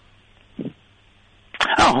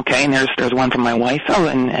 Oh, okay. And there's one from my wife. Oh,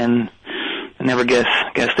 and I never guess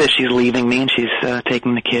this. She's leaving me, and she's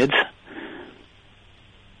taking the kids.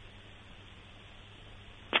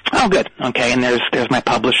 Oh, good. Okay. And there's my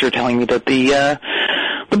publisher telling me that the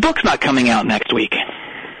book's not coming out next week.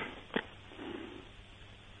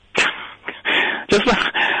 Just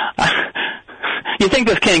you think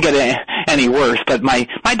this can't get any worse, but my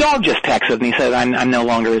dog just texted and he said I'm no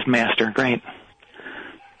longer his master. Great.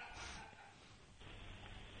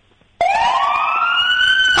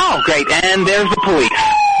 Oh, great. And there's the police.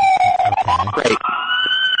 Okay. Great.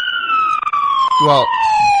 Well,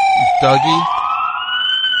 Dougie?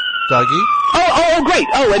 Oh, great.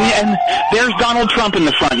 Oh, and there's Donald Trump in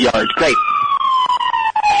the front yard. Great.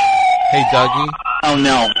 Hey, Dougie? Oh,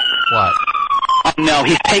 no. What? Oh, no.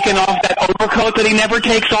 He's taken off that overcoat that he never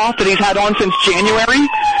takes off, that he's had on since January.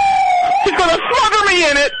 He's going to smother me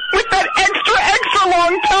in it with that extra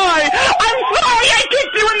long tie. I'm sorry I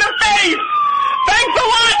kicked you in the face. Thanks a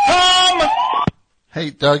lot, Tom.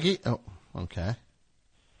 Hey, Dougie? Oh, okay.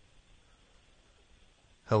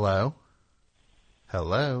 Hello?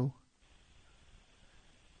 Hello?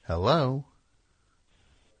 Hello?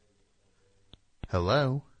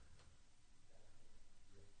 Hello?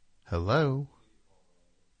 Hello?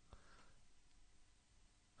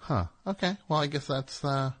 Huh. Okay. Well, I guess that's,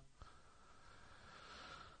 well,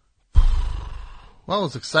 it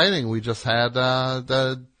was exciting. We just had,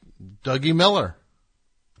 the Dougie Miller.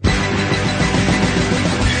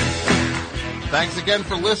 Thanks again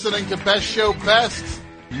for listening to Best Show Best.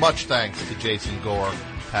 Much thanks to Jason Gore,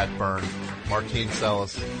 Pat Byrne, Martine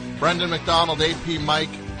Sellis, Brendan McDonald, AP Mike,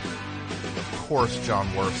 of course,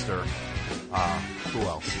 John Worster. Who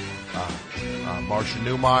else? Marcia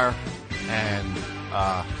Newmeyer, and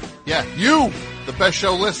you, the Best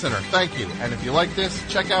Show listener. Thank you. And if you like this,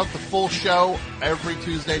 check out the full show every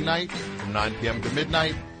Tuesday night from 9 p.m. to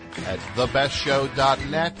midnight at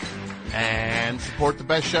thebestshow.net, and support The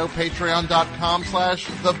Best Show,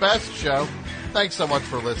 patreon.com/thebestshow. Thanks so much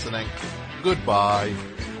for listening. Goodbye.